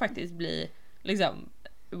där kan man faktiskt bli liksom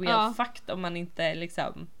real fucked om man inte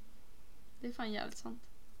liksom. Det är fan jävligt sant.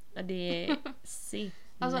 Ja, det är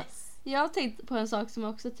alltså, jag har tänkt på en sak som är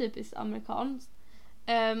också typiskt amerikanskt.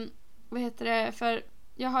 Vad heter det? För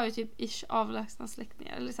jag har ju typ ish avlägsna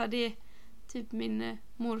släktingar. Eller så här, det är typ min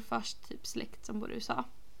morfars typ släkt som bor i USA.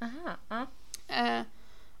 Aha,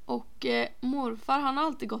 och morfar han har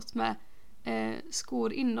alltid gått med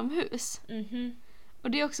skor inomhus.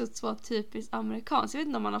 Och det är också så typiskt amerikanskt. Jag vet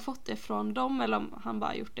inte om man har fått det från dem eller om han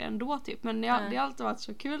bara gjort det ändå typ. Men det har alltid varit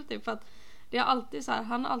så kul typ för att det har alltid så här,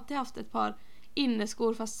 han har alltid haft ett par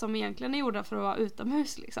inneskor fast som egentligen är gjorda för att vara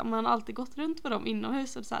utomhus liksom. Man har alltid gått runt med dem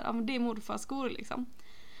inomhus och så här, ja men det är morfars skor liksom.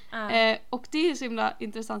 Och det är så himla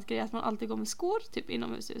intressant grej att man alltid går med skor typ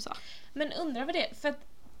inomhus i USA. Men undrar vad det är, för att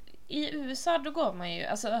i USA då går man ju,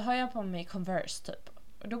 alltså har jag på mig Converse typ,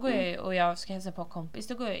 och då går jag ju, och jag ska hälsa på en kompis,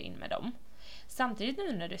 då går jag in med dem. Samtidigt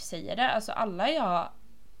nu när du säger det, alltså alla jag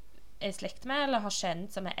är släkt med eller har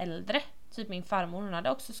känt som är äldre, typ min farmor, hon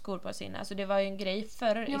hade också skor på sina, alltså det var ju en grej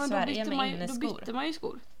förr i Sverige med inneskor. Då bytte man ju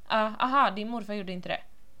skor. Aha, din morfar gjorde inte det.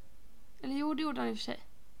 Eller jo, det gjorde han i och för sig.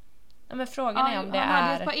 Ja, men frågan är om det han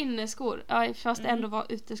hade är ett par inneskor, ja, fast det ändå var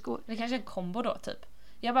uteskor. Det kanske är en kombo då typ.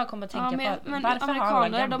 Jag bara kommer att tänka på men varför har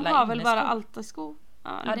alla gamla de har väl inneskor? bara Alta-skor.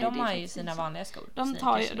 Ja, de har ju sina vanliga skor.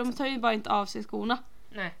 De tar ju bara inte av sig skorna.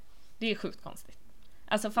 Nej, det är sjukt konstigt.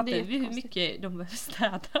 Alltså fattar du hur mycket de behöver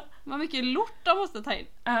städa? Vad mycket lort de måste ta in.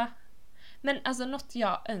 Men alltså något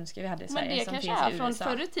jag önskar vi hade i Sverige som finns i USA. Men det kanske är från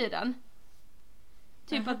förr i tiden.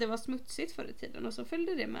 Typ att det var smutsigt förr i tiden och så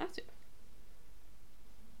följde det med typ.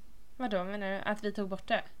 Vadå menar du? Att vi tog bort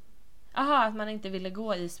det? Aha, att man inte ville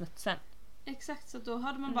gå i smutsen. Exakt, så då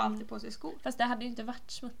hade man bara alltid på sig skor. Fast det hade ju inte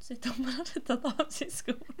varit smutsigt om man hade tagit av sig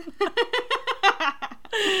skor.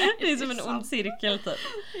 Det är som en ond cirkel typ.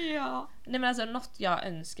 Ja. Nej men alltså något jag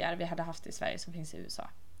önskar vi hade haft i Sverige som finns i USA.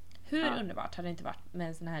 Hur underbart hade det inte varit med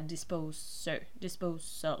en sån här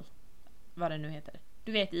disposal, vad det nu heter.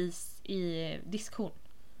 Du vet i diskhon.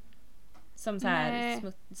 Som så här,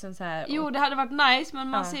 som så här. Jo, det hade varit nice, men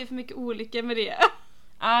man ser för mycket olyckor med det.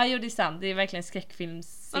 Jo det är sant. Det är verkligen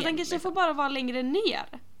skräckfilmsscen. Och den kanske får bara vara längre ner.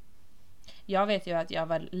 Jag vet ju att jag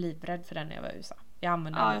var livrädd för den när jag var i USA. Jag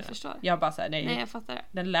använde den. Jag förstår. Jag bara såhär, nej jag fattar det.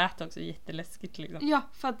 Den lät också jätteläskigt liksom. Ja,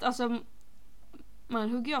 för att alltså man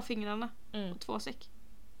hugger av fingrarna på 2 säck.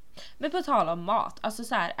 Men på tal om mat, alltså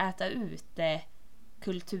så här äta ute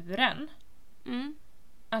kulturen.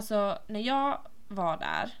 Alltså när jag var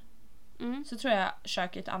där så tror jag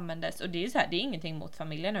köket användes, och det är så här, det är ingenting mot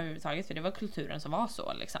familjen överhuvudtaget, för det var kulturen som var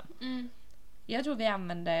så liksom. Jag tror vi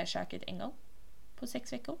använde köket en gång på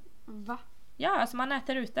 6 veckor. Va? Ja, alltså man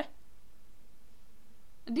äter ute.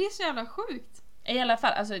 Det är så jävla sjukt. I alla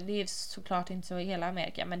fall, alltså det är såklart inte så i hela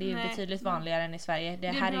Amerika, men det är ju Nej, betydligt nej. vanligare än i Sverige. Det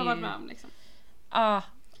här är är bra ju... med om liksom. Ja,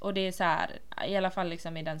 och det är så här, i alla fall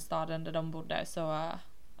liksom i den staden där de bodde, så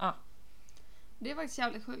ja. Det är faktiskt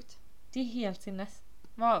jävligt sjukt. Det är helt sinnes.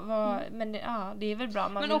 Men ja, det är väl bra.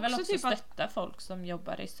 Man Men vill väl också också typ att- stötta folk som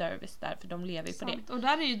jobbar i service där, för de lever ju på det. Sant. Och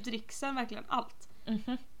där är ju dricksen verkligen allt.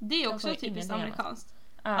 Mhm. Det är De också får typiskt ingenting annat. amerikanskt.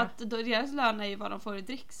 Ja, Att deras lön är ju vad de får i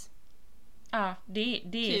dricks. ja, det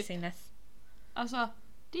är Typ. sinnes. Alltså,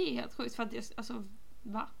 det är helt sjukt för att jag, alltså,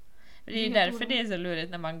 va? Det är ju helt därför orimligt. det är så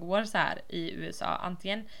lurigt när man går så här i USA.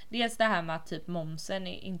 Antingen dels det här med att typ momsen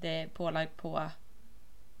är inte pålagd på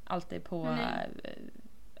alltid på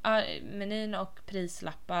menyn och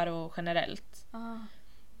prislappar och generellt.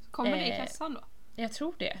 Kommer det i kassan då? Jag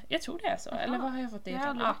tror det är så. Jaha. Eller vad har jag fått det Jag har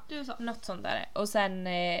ifrån? aldrig Ja, varit i USA. något sånt där. Och sen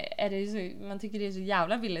är det ju så, man tycker det är så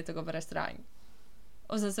jävla billigt att gå på restaurang.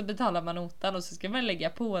 Och sen så betalar man notan och så ska man lägga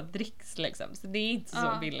på dricks liksom. Så det är inte så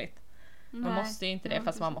Ja. billigt. Man Nej. måste ju inte det, Ja,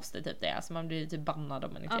 fast man precis. måste typ det. Alltså man blir ju typ bannad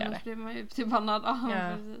om man inte gör Annars det. blir man ju typ bannad. Ja,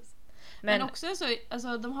 Ja. precis. Men, Men också så,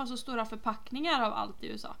 alltså, de har så stora förpackningar av allt i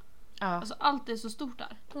USA. ja, Alltså allt är så stort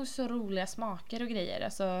där. och så roliga smaker och grejer.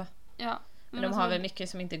 Alltså, Ja. men de har väl mycket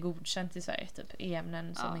som inte är godkänt i Sverige. Typ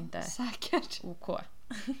e-ämnen som inte är Säkert. OK.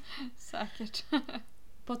 Säkert.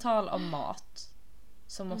 På tal om mat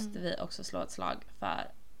så måste Mm. vi också slå ett slag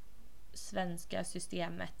för svenska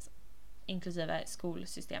systemet, inklusive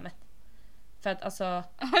skolsystemet. För att alltså,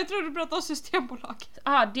 Jag tror du pratade om Systembolaget.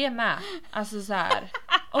 det med. Alltså så här.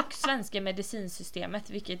 Och svenska medicinsystemet,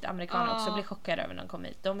 vilket amerikaner också blir chockade över när de kommer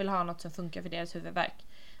hit. De vill ha något som funkar för deras huvudvärk.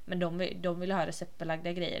 Men de vill ha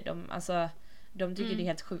receptbelagda grejer. De tycker det är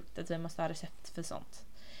helt sjukt att vi måste ha recept för sånt.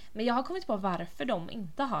 Men jag har kommit på varför de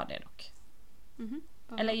inte har det dock. Mhm.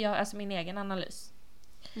 Eller alltså min egen analys.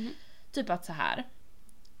 Mhm. Typ att så här.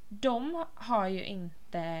 De har ju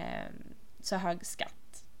inte så hög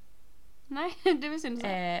skatt. Nej, det vill synd att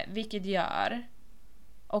säga. Vilket gör,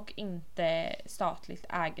 och inte statligt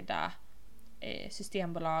ägda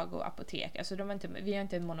systembolag och apotek. Alltså vi har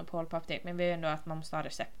inte en monopol på apotek, men vi har ändå att man måste ha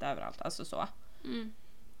recept överallt. Alltså så. Mm.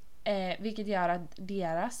 Vilket gör att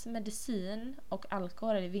deras medicin och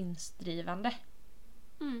alkohol är vinstdrivande.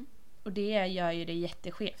 Mm. Och det gör ju det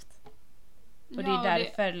jätteskevt. Och det Ja, är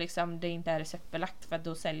därför liksom det inte är receptbelagt, för att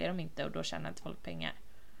då säljer de inte och då tjänar inte folk pengar.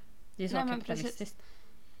 Det är så Nej, men kapitalistiskt.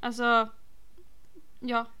 Alltså,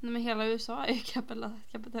 ja, men hela USA är ju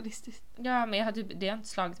kapitalistiskt. Ja, men det har inte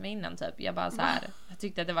slagit mig innan typ. Jag bara så här, jag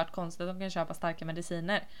tyckte att det var konstigt att de kan köpa starka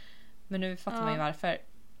mediciner. Men nu fattar man ju varför.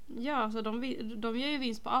 Ja, alltså de gör ju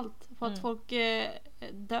vinst på allt. På att folk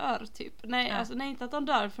dör typ. Nej, Ja. alltså, nej, inte att de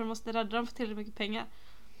dör för de måste rädda dem för tillräckligt mycket pengar.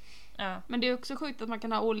 Ja. Men det är också sjukt att man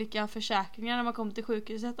kan ha olika försäkringar när man kommer till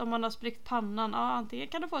sjukhuset. Om man har spräckt pannan, antingen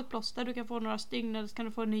kan du få ett plåster, du kan få några stygn eller så kan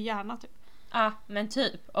du få en ny hjärna typ. Ja, men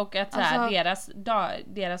typ. Och att så här, Alltså-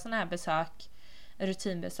 deras såna här besök,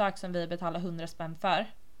 rutinbesök som vi betalar 100 spänn för.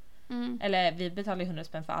 Mm. Eller vi betalar ju 100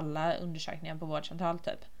 spänn för alla undersökningar på vårdcentral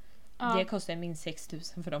typ. Ja. Det kostar minst 6 000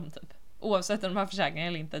 för dem typ. Oavsett om de har försäkringar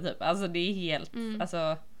eller inte typ. Alltså det är helt,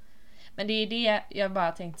 alltså. Men det är det jag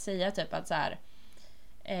bara tänkte säga typ att så här.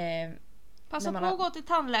 Passa när på man att gå till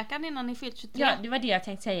tandläkaren innan ni fyllt 23. Ja, det var det jag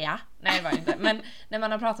tänkte säga. Nej, det var det inte. Men när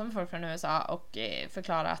man har pratat med folk från USA och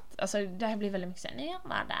förklarat, alltså det här blir väldigt mycket såhär, nej jag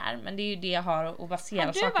var där, men det är ju det jag har att basera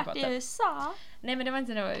Har du saker på. varit i Typ. USA? Nej, men det var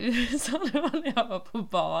inte när jag var i USA, det var när jag var på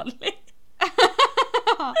Bali.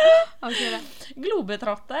 Okej då.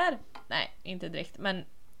 Globetrotter! Nej, inte direkt, men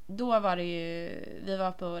då var det ju, vi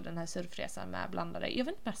var på den här surfresan med blandade, jag vet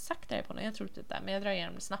inte om jag har sagt det här på någon, jag tror typ det, men jag drar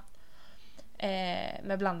igenom det snabbt.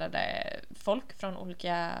 Med blandade folk från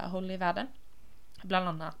olika håll i världen. Bland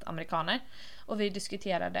annat amerikaner. Och vi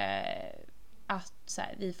diskuterade att så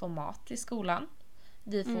här, vi får mat i skolan.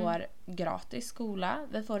 Vi får gratis skola.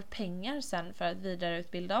 Vi får pengar sen för att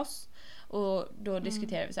vidareutbilda oss. Och då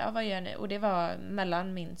diskuterade vi så här, vad gör ni? Och det var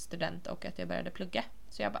mellan min student och att jag började plugga.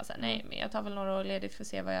 Så jag bara så här, nej, men jag tar väl några år ledigt för att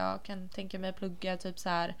se vad jag kan tänka mig plugga. Typ så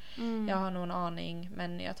här, jag har nog en aning,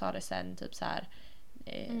 men jag tar det sen. Typ så här.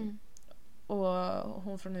 Och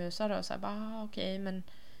hon från USA då så här, bara okej, men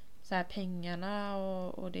så här pengarna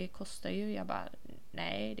och det kostar ju. Jag bara,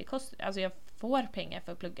 nej, det kostar, alltså jag får pengar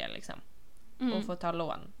för att plugga liksom. Och få ta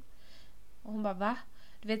lån. Och hon bara, va?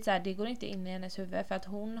 Du vet så här, det går inte in i hennes huvud för att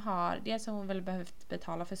hon har, dels har hon väl behövt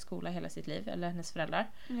betala för skola hela sitt liv, eller hennes föräldrar.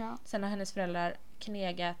 Ja. Sen har hennes föräldrar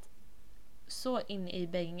knegat så in i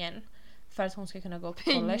bängen för att hon ska kunna gå på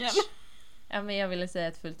college. Ja, men jag ville säga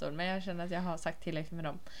ett fullt ord, men jag känner att jag har sagt tillräckligt med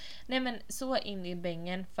dem. Nej, men så in i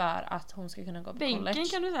bängen för att hon ska kunna gå på college. Bänken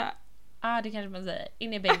kan du säga. Ja, det kanske man säger.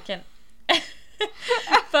 In i bänken.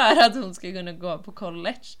 För att hon ska kunna gå på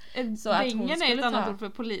college. Så att hon Bängen är skulle ett annat ta... ord för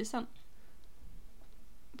polisen.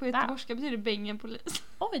 På göteborgska betyder bängen polis.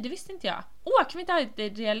 Oj, det visste inte jag. Kan vi inte ha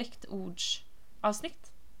ett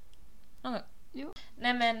dialektordsavsnitt? Någon gång? Jo.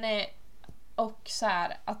 Nej, men och så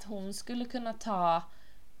här att hon skulle kunna ta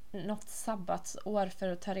något sabbatsår för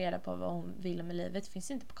att ta reda på vad hon vill med livet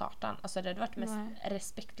finns inte på kartan. Alltså det hade varit mest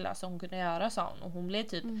respektlöst hon kunde göra, sa hon. Och hon blev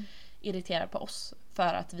typ irriterad på oss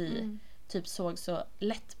för att vi typ såg så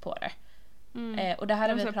lätt på det. Och det här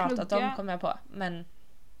har vi pratat om, kommer jag på. Men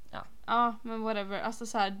ja, men whatever. Alltså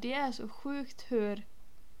så här, det är så sjukt hur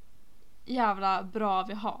jävla bra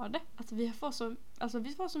vi har det. Att vi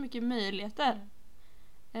får så mycket möjligheter.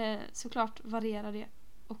 Såklart varierar det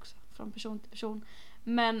också från person till person.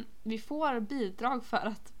 Men vi får bidrag för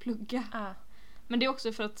att plugga. Men det är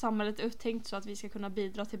också för att samhället är uttänkt så att vi ska kunna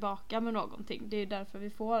bidra tillbaka med någonting. Det är därför vi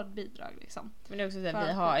får bidrag liksom. Men det är också så att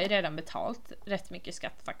vi har ju redan betalt rätt mycket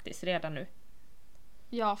skatt faktiskt redan nu.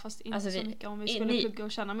 Ja, fast inte så mycket om vi skulle plugga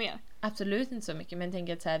och tjäna mer. Absolut inte så mycket, men tänk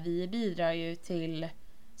att så här, vi bidrar ju till,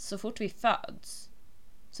 så fort vi föds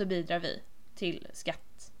så bidrar vi till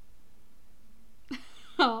skatt.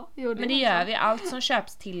 Ja, jo, men det gör vi. Allt som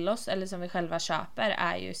köps till oss eller som vi själva köper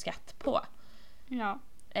är ju skatt på. Ja.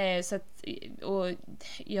 Så att, och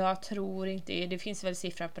jag tror inte, det finns väl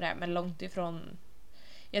siffror på det, men långt ifrån.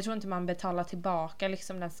 Jag tror inte man betalar tillbaka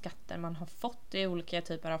liksom den skatten man har fått i olika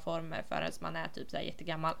typer av former förrän man är typ så här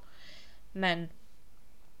jättegammal. Men,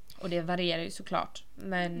 och det varierar ju såklart.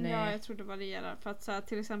 Men, ja, jag tror det varierar. För att så här,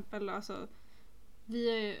 till exempel, alltså,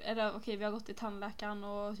 vi har gått till tandläkaren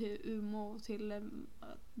och till Umeå och till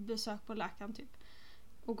besök på läkaren typ.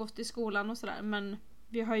 Och gått i skolan och sådär. Men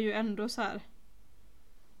vi har ju ändå så här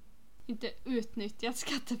inte utnyttjat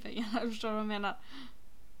skattepengarna, förstår du vad jag menar?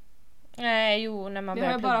 Nej, jo, när man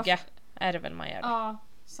börjar plugga är det väl man gör det. Ja,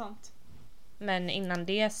 sant. Men innan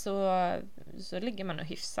det så ligger man nog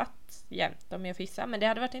hyfsat jämt om jag fissar. Men det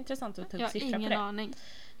hade varit intressant att ta upp siffror på det. Jag har ingen aning.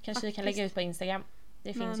 Kanske vi kan lägga ut på Instagram.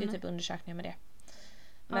 Det finns ju typ undersökningar med det.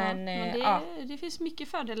 Men det finns mycket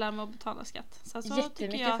fördelar med att betala skatt. Så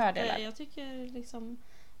jättemycket fördelar. Jag tycker liksom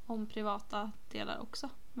om privata delar också.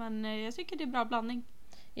 Men jag tycker det är bra blandning.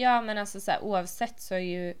 Ja, men alltså så här, oavsett så är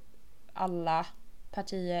ju alla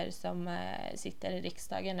partier som sitter i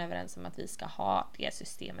riksdagen överens om att vi ska ha det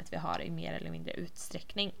systemet vi har i mer eller mindre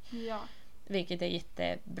utsträckning. Ja. Vilket är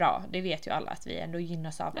jättebra. Det vet ju alla att vi ändå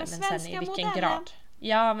gynnas av det. Men sen i vilken modellen. Grad.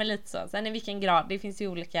 Ja, men lite så. Sen i vilken grad. Det finns ju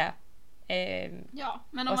olika ja,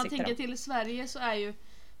 men om man tänker till Sverige så är ju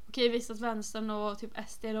visst att vänstern och typ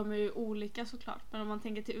SD, de är ju olika såklart. Men om man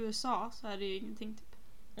tänker till USA så är det ju ingenting typ.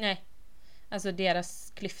 Nej. Alltså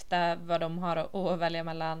deras klyfta, vad de har att välja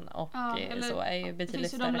mellan och så är ju betydligt större. Det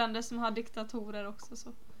finns ju de länder som har diktatorer också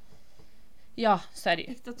så. Ja, så är det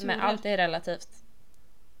ju. Men allt är relativt.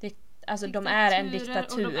 Alltså de är en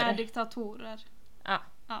diktatur. Och de är diktatorer. Ja.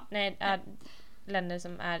 Nej, länder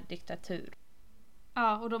som är diktatur.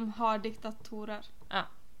 Ja, och de har diktatorer. Ja,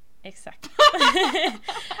 exakt.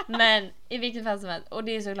 Men i vilket fall som helst. Och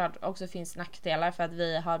det är såklart också finns nackdelar för att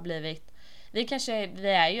vi har blivit. Vi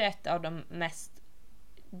är ju ett av de mest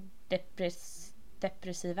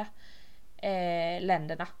depressiva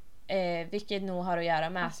länderna. Vilket nog har att göra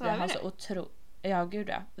med att vi har så otroligt. Ja, gud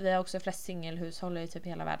ja. Vi har också flest singelhushåll i typ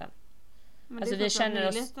hela världen. Men alltså vi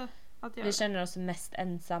känner oss mest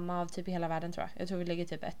ensamma av typ hela världen, tror jag. Jag tror vi ligger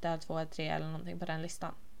typ 1, 2, 3 eller någonting på den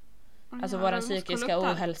listan. Alltså våran psykiska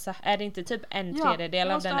ohälsa. Är det inte typ en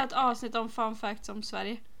tredjedel av den? Ja, måste ha ett avsnitt om fun facts om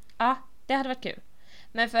Sverige. Ja, det hade varit kul.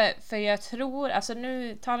 Men för jag tror, alltså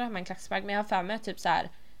nu tar det här med en klackspark, men jag har för mig typ så här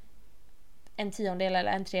en tiondel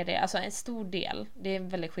eller en tredjedel, alltså en stor del. Det är en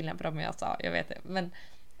väldigt skillnad på dem jag sa, jag vet det. Men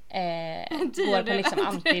går på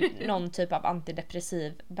liksom någon typ av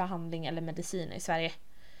antidepressiv behandling eller medicin i Sverige.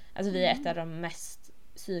 Alltså vi är ett av de mest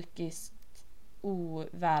psykiskt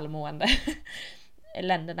ovälmående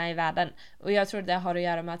länderna i världen. Och jag tror det har att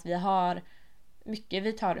göra med att vi har mycket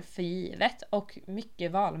vi tar för givet och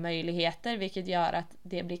mycket valmöjligheter, vilket gör att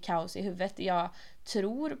det blir kaos i huvudet. Jag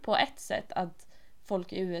tror på ett sätt att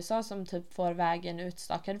folk i USA som typ får vägen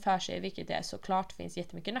utstakad för sig, vilket det såklart finns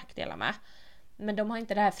jättemycket nackdelar med. Men de har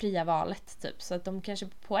inte det här fria valet typ, så att de kanske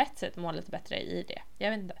på ett sätt mår lite bättre i det.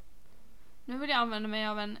 Jag vet inte. Nu vill jag använda mig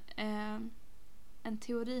av en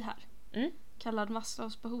teori här. Kallad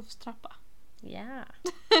Maslows behovstrappa. Ja.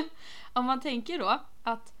 Om man tänker då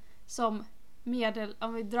att som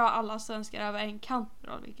om vi drar alla svenskar över en kant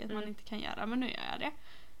då, vilket man inte kan göra, men nu gör jag det.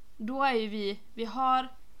 Då är ju vi har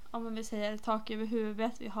om vi säger tak över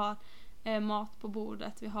huvudet, vi har mat på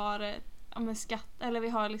bordet, vi har skatt, eller vi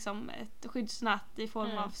har liksom ett skyddsnät i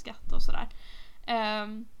form av skatt och sådär.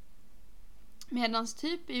 Medans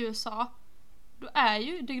typ i USA, då är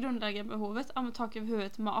ju det grundläggande behovet tak över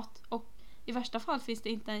huvudet, mat, och i värsta fall finns det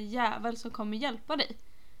inte en jävel som kommer hjälpa dig.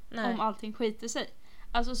 Nej. Om allting skiter sig.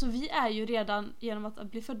 Alltså så vi är ju redan genom att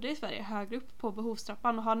bli födda i Sverige högre upp på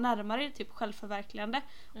behovstrappan och har närmare typ självförverkligande.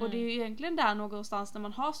 Och det är ju egentligen där någonstans när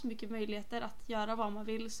man har så mycket möjligheter att göra vad man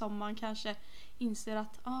vill som man kanske inser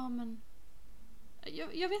att men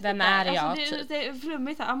jag vet vem inte. Är jag, alltså, det är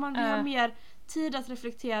flummigt här. Man har mer tid att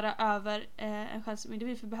reflektera över en själv som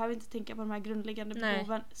individ, för behöver inte tänka på de här grundläggande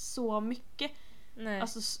behoven så mycket. Nej.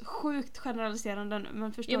 Alltså sjukt generaliserande nu,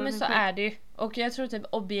 men förstår du? Men så är det ju. Och jag tror typ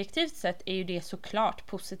objektivt sett är ju det såklart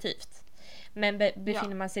positivt. Men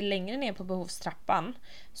befinner man sig längre ner på behovstrappan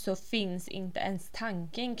så finns inte ens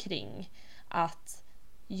tanken kring att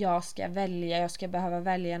jag ska behöva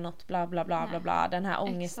välja något bla bla bla bla bla, den här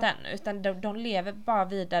ångesten. Utan de lever bara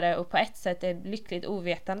vidare och på ett sätt är lyckligt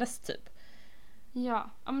ovetandes typ. Ja,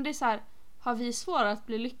 men det är så här, har vi svårare att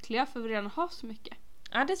bli lyckliga för vi redan har så mycket?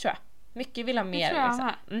 Ja, det tror jag. Mycket vill ha mer. Det tror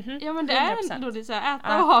jag liksom. Ja, men det 100%. Är ändå det så här,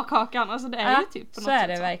 äta och ha kakan. Alltså det är ju typ på något så är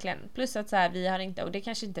det sätt, verkligen. Plus att så här, vi har inte, och det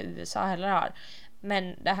kanske inte USA heller har,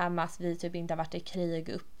 men det här med att vi typ inte har varit i krig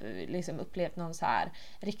upplevt någon så här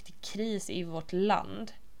riktig kris i vårt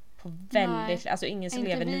land på väldigt, alltså ingen som inte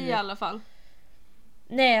lever vi nu i alla fall.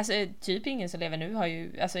 Nej, alltså typ ingen som lever nu har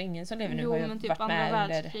ju, alltså ingen som lever nu har ju men typ varit med andra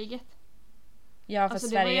världskriget. Ja, för alltså,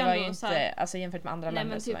 Sverige var ju inte här, alltså jämfört med andra länder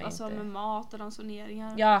men typ så var alltså inte... med mat och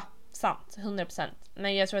ransoneringar. Ja, sant, 100%.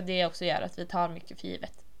 Men jag tror att det också gör att vi tar mycket för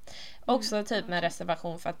givet. Också typ med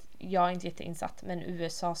reservation för att jag är inte jätteinsatt, men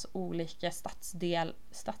USAs olika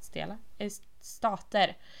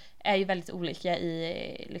stater är ju väldigt olika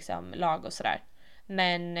i liksom lag och sådär.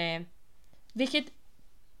 Men vilket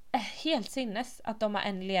är helt sinnes att de har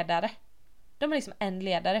en ledare. De har liksom en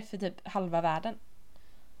ledare för typ halva världen.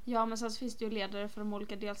 Ja, men sen finns det ju ledare för de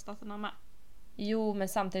olika delstaterna med. Jo, men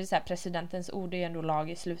samtidigt så här, presidentens ord är ju ändå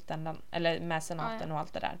lag i slutändan. Eller med senaten och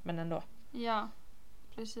allt det där, men ändå. Ja,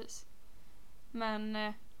 precis. Men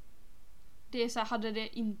det är så här, hade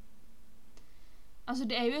det inte... Alltså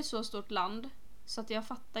det är ju ett så stort land, så att jag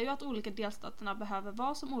fattar ju att olika delstaterna behöver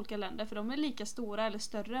vara som olika länder, för de är lika stora eller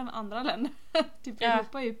större än andra länder. Typ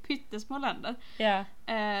Europa är ju pyttesmå länder. Ja.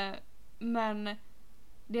 Men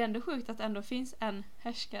det är ändå sjukt att det ändå finns en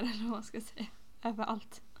härskare, eller vad man ska säga,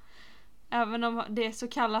 överallt. Även om det är så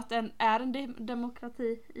kallat är en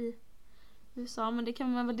demokrati i USA, men det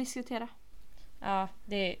kan man väl diskutera. Ja,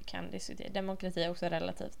 det kan diskuteras. Demokrati är också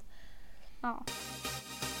relativt. Ja.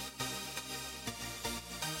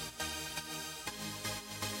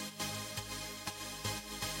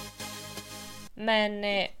 Men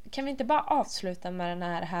kan vi inte bara avsluta med den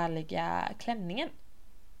här härliga klänningen?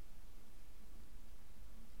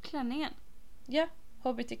 Klänningen? Ja,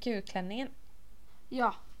 HBTQ-klänningen.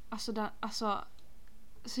 Ja, alltså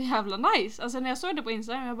så jävla nice. Alltså när jag såg det på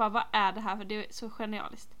Instagram, jag bara, vad är det här? För det är så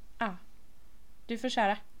genialiskt. Ja. Du får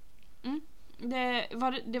köra.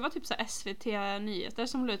 Det var typ så SVT nyheter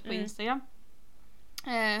som la ut på Instagram.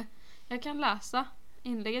 Jag kan läsa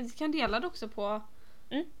inlägget. Jag kan dela det också på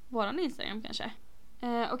våran Instagram kanske.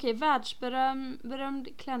 Okej,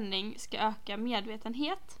 världsberömd klänning ska öka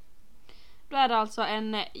medvetenhet. Då är det alltså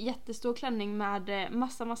en jättestor klänning med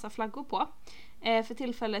massa flaggor på. Den är för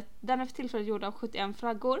tillfället gjord av 71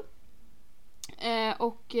 flaggor.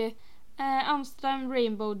 Amsterdam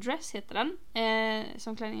Rainbow Dress heter den,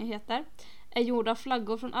 som klänningen heter. Är gjord av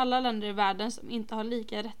flaggor från alla länder i världen som inte har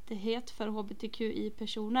lika rättighet för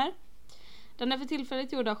HBTQI-personer. Den är för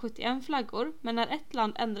tillfället gjord av 71 flaggor, men när ett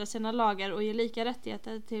land ändrar sina lagar och ger lika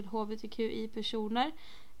rättigheter till HBTQI-personer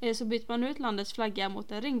så byter man ut landets flagga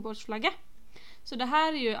mot en regnbågsflagga. Så det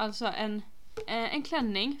här är ju alltså en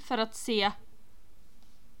klänning för att se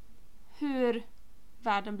hur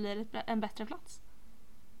världen blir en bättre plats.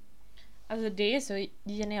 Alltså det är så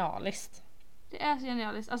genialiskt. Det är så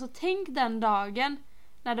genialiskt. Alltså tänk den dagen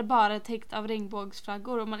när det bara är täckt av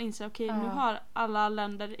regnbågsflaggor och man inser okej, nu har alla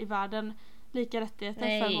länder i världen lika rättigheter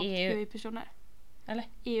för HBTQI-personer. Eller?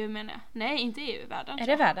 EU menar jag. Nej, inte EU, världen. Är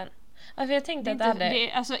det världen? Alltså jag tänkte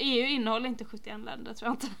att alltså EU innehåller inte 71 länder, tror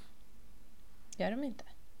jag inte. Gör de inte?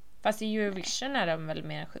 Fast i Eurovision är de väl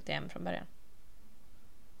mer än 71 från början?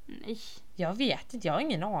 Nej. Jag vet inte, jag har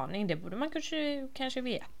ingen aning. Det borde man kanske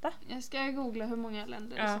veta. Jag ska googla hur många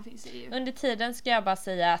länder som finns i EU. Under tiden ska jag bara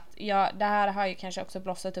säga att det här har ju kanske också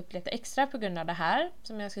blossat upp lite extra på grund av det här,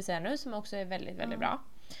 som jag ska säga nu, som också är väldigt, väldigt bra.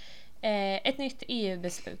 Ett nytt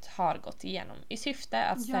EU-beslut har gått igenom i syfte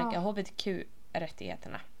att stärka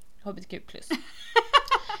HBTQ-rättigheterna. HBTQ+.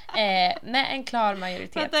 Med en klar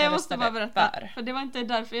majoritet Vänta, som jag måste bara röstade berätta. för. För det var inte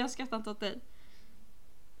därför jag skrattade åt dig.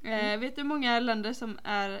 Vet du hur många länder som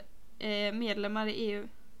är medlemmar i EU?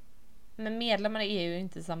 Men medlemmar i EU är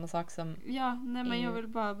inte samma sak som... Ja, nej men EU. jag vill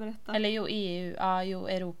bara berätta. Eller jo, EU. Ja, jo,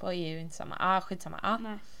 Europa och EU är inte samma. Skitsamma.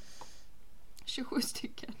 Nej. 27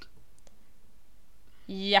 stycken.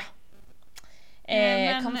 Ja.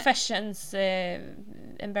 Men- Confessions.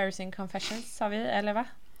 Embarrassing confessions sa vi, eller va?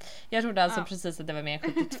 Jag trodde alltså Ja. precis att det var mer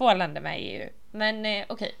än 72 länder med i EU. Men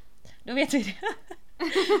okej, då vet vi det.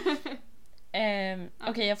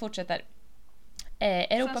 Okej, jag fortsätter. Sen så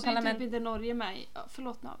är Europaparlament... typ inte Norge med i... Ja,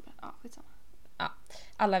 förlåt Norge. Ja, skitsamma.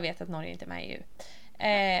 Alla vet att Norge inte är med i EU.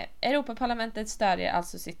 Europaparlamentet stödjer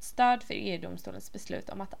alltså sitt stöd för EU-domstolens beslut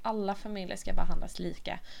om att alla familjer ska behandlas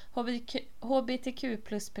lika. HBTQ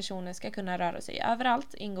plus personer ska kunna röra sig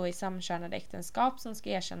överallt, ingå i samkönade äktenskap som ska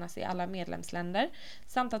erkännas i alla medlemsländer,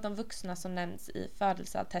 samt att de vuxna som nämns i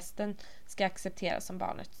födelseattesten ska accepteras som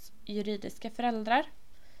barnets juridiska föräldrar.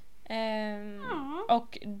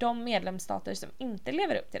 Och de medlemsstater som inte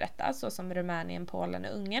lever upp till detta, såsom Rumänien, Polen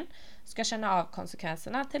och Ungern, ska känna av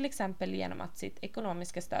konsekvenserna, till exempel genom att sitt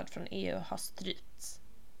ekonomiska stöd från EU har strypts.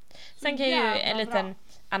 Sen kan ju jävla en bra. liten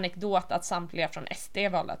anekdot att samtliga från SD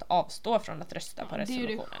valde att avstå från att rösta på Det är ju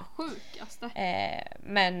det resolutionen. sjukaste.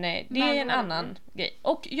 Men det är en annan grej.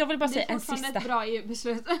 Och jag vill bara Det säga är en fortfarande sista. ett bra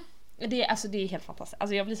EU-beslut. Det är helt fantastiskt.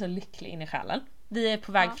 Alltså jag blir så lycklig in i själen. Vi är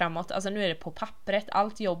på väg framåt. Alltså nu är det på pappret.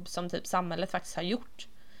 Allt jobb som typ samhället faktiskt har gjort.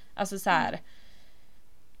 Alltså så här.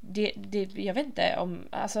 Jag vet inte om...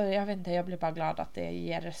 Alltså jag vet inte. Jag blir bara glad att det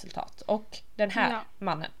ger resultat. Och den här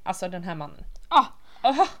mannen. Alltså den här mannen. Ja,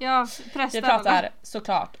 Vi prästen. pratar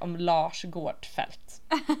såklart om Lars Gårdfeldt.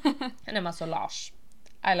 Nej, alltså Lars.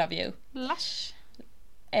 I love you. Lars.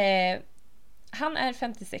 Han är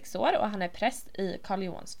 56 år och han är präst i Karl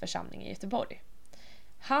Johans församling i Göteborg.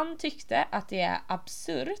 Han tyckte att det är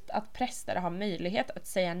absurt att präster har möjlighet att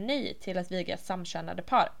säga nej till att viga samkönade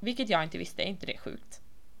par. Vilket jag inte visste, är inte det sjukt?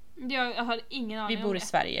 Jag har ingen aning Vi om bor i det.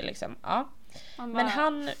 Sverige liksom, ja. Man Men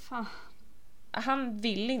bara, han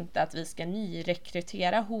vill inte att vi ska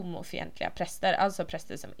nyrekrytera homofientliga präster. Alltså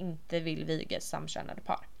präster som inte vill viga samkönade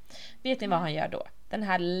par. Vet ni vad han gör då? Den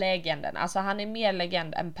här legenden. Alltså han är mer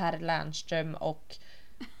legend än Per Lernström och...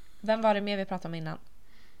 Vem var det mer vi pratade om innan?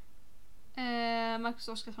 Marcus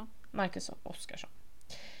Oskarsson. Marcus Oskarsson.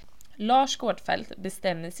 Lars Gårdfeldt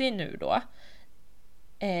bestämmer sig nu då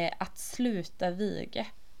att sluta viga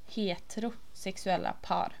heterosexuella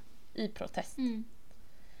par i protest.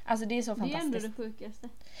 Alltså det är så Det är ändå fantastiskt. det sjukaste.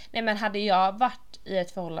 Nej, men hade jag varit i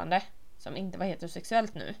ett förhållande som inte var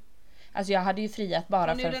heterosexuellt nu, alltså jag hade ju friat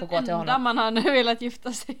bara för att få gå till Det är den enda honom. man har nu velat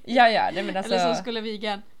gifta sig. Ja, nej, men alltså, Eller som skulle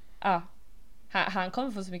viga en. ja. Han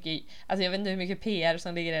kommer få så mycket, alltså jag vet inte hur mycket PR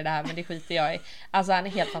som ligger i det här, men det skiter jag i. Alltså han är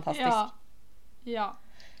helt fantastisk. Ja.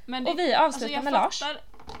 Men Och vi avslutar med Lars.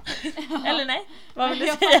 Eller nej, vad vill du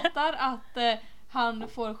Jag säga? fattar att han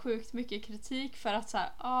får sjukt mycket kritik för att så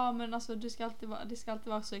här, men alltså det ska alltid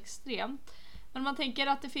vara så extremt. Men man tänker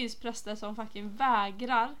att det finns präster som fucking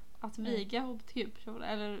vägrar att viga hbtq-personer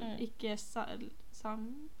eller icke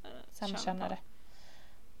Samkönade.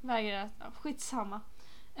 Vägrar att, skitsamma.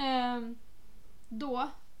 Då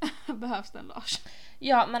behövs den Lars.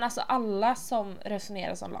 Ja, men alltså alla som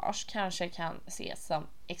resonerar som Lars kanske kan ses som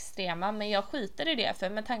extrema, men jag skiter i det, för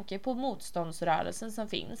med tanke på motståndsrörelsen som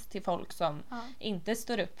finns till folk som inte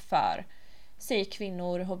står upp för säg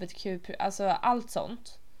kvinnor, hbtq, alltså allt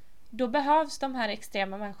sånt. Då behövs de här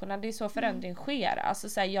extrema människorna. Det är så förändring sker. Alltså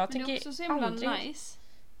så här, jag Men det är tycker också så himla aldrig... nice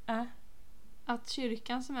att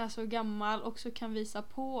kyrkan som är så gammal också kan visa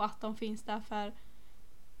på att de finns där för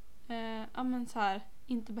men så här,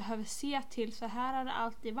 inte behöver se till så här har det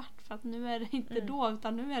alltid varit, för att nu är det inte då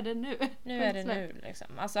utan nu är det nu. Nu är det nu liksom.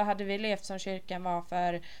 Alltså hade vi levt som kyrkan var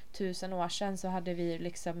för 1000 år sedan så hade vi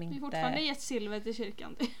liksom inte... Vi har fortfarande gett silver till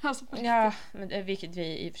kyrkan. Alltså ja, men, vilket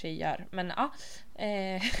vi i och för sig gör. Men ja.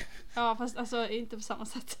 Ja, fast alltså inte på samma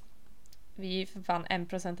sätt. Vi är ju för fan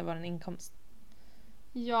 1% av vår inkomst.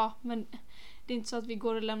 Ja, men det är inte så att vi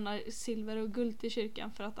går och lämnar silver och guld till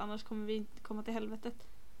kyrkan för att annars kommer vi inte komma till helvetet.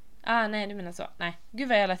 Nej, du menar så. Nej. Gud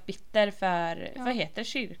vad jag lät bitter för... Vad heter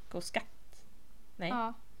kyrkoskatt? Nej.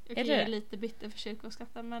 Ja, jag Är är det? lite bitter för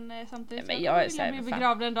kyrkoskatten, men samtidigt Nej, men så jag är vill så här, jag bli fan.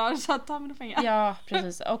 begravd en dag så att ta mina pengar. Ja,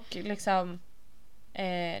 precis. Och liksom...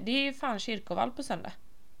 det är ju fan kyrkoval på söndag.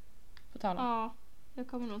 På tal om. Ja, jag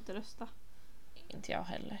kommer nog inte rösta. Inte jag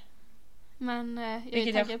heller. Men jag är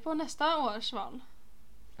Vilket taggad på nästa års val.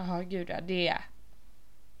 Jaha, gud ja. Det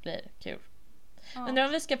blir kul. Ja. Undrar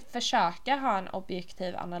om vi ska försöka ha en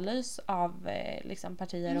objektiv analys av liksom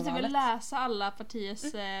partier Vi och måste väl valet. läsa alla partiers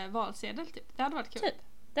valsedel typ. Det hade varit kul. Typ.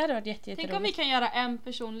 Det hade varit Tänk om vi jätteroligt. kan göra en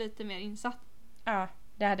person lite mer insatt. Ja,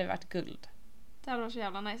 det hade varit guld. Det hade varit så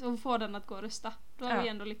jävla nice. Och få den att gå och rösta. Då har Ja. vi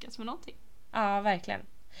ändå lyckats med någonting. Ja, verkligen.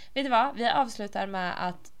 Vet du vad? Vi avslutar med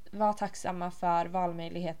att vara tacksamma för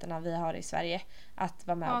valmöjligheterna vi har i Sverige. Att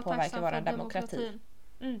vara med och påverka tacksam vår för demokrati. demokratin.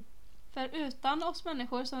 Mm. För utan oss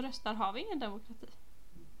människor som röstar har vi ingen demokrati.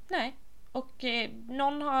 Nej. Och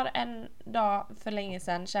någon har en dag för länge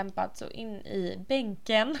sedan kämpat så in i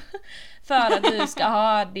bänken för att du ska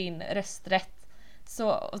ha din rösträtt.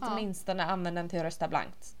 Så åtminstone använd den till att rösta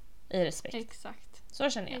blankt. I respekt. Exakt. Så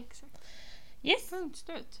känner jag. Exakt. Yes. Punkt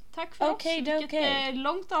slut. Tack för Okej, oss. det är Vilket okej.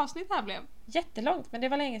 långt avsnitt här blev. Jättelångt, men det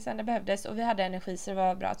var länge sedan det behövdes och vi hade energi så det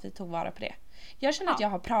var bra att vi tog vara på det. Jag känner att jag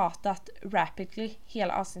har pratat rapidly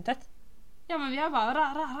hela avsnittet. Ja, men vi har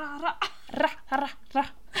bara Ra.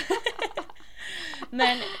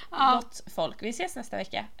 Men gott folk, vi ses nästa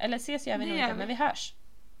vecka. Eller ses gör vi nog inte, men vi hörs.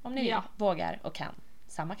 Om ni vill, vågar och kan.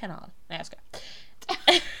 Samma kanal. Nej, jag ska.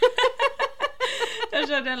 Jag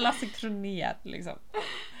körde en Lasse Kronér liksom.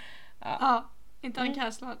 Ja, inte han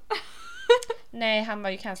cancellad. Nej, han var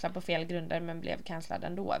ju cancellad på fel grunder men blev cancellad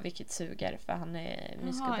ändå, vilket suger för han är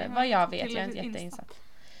mysgubbe. ja, Vad jag vet, jag är tillräckligt inte jätteinsatt.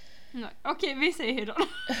 Nej. Okej, vi säger hejdå.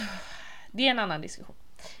 Det är en annan diskussion.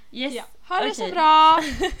 Yes. Ja. Ha det så okej. bra!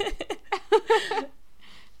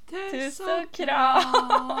 Puss och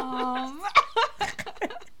kram!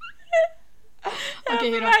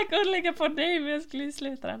 Okej, hejdå. Jag går och lägga på dig men jag skulle ju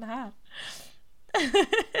sluta den här.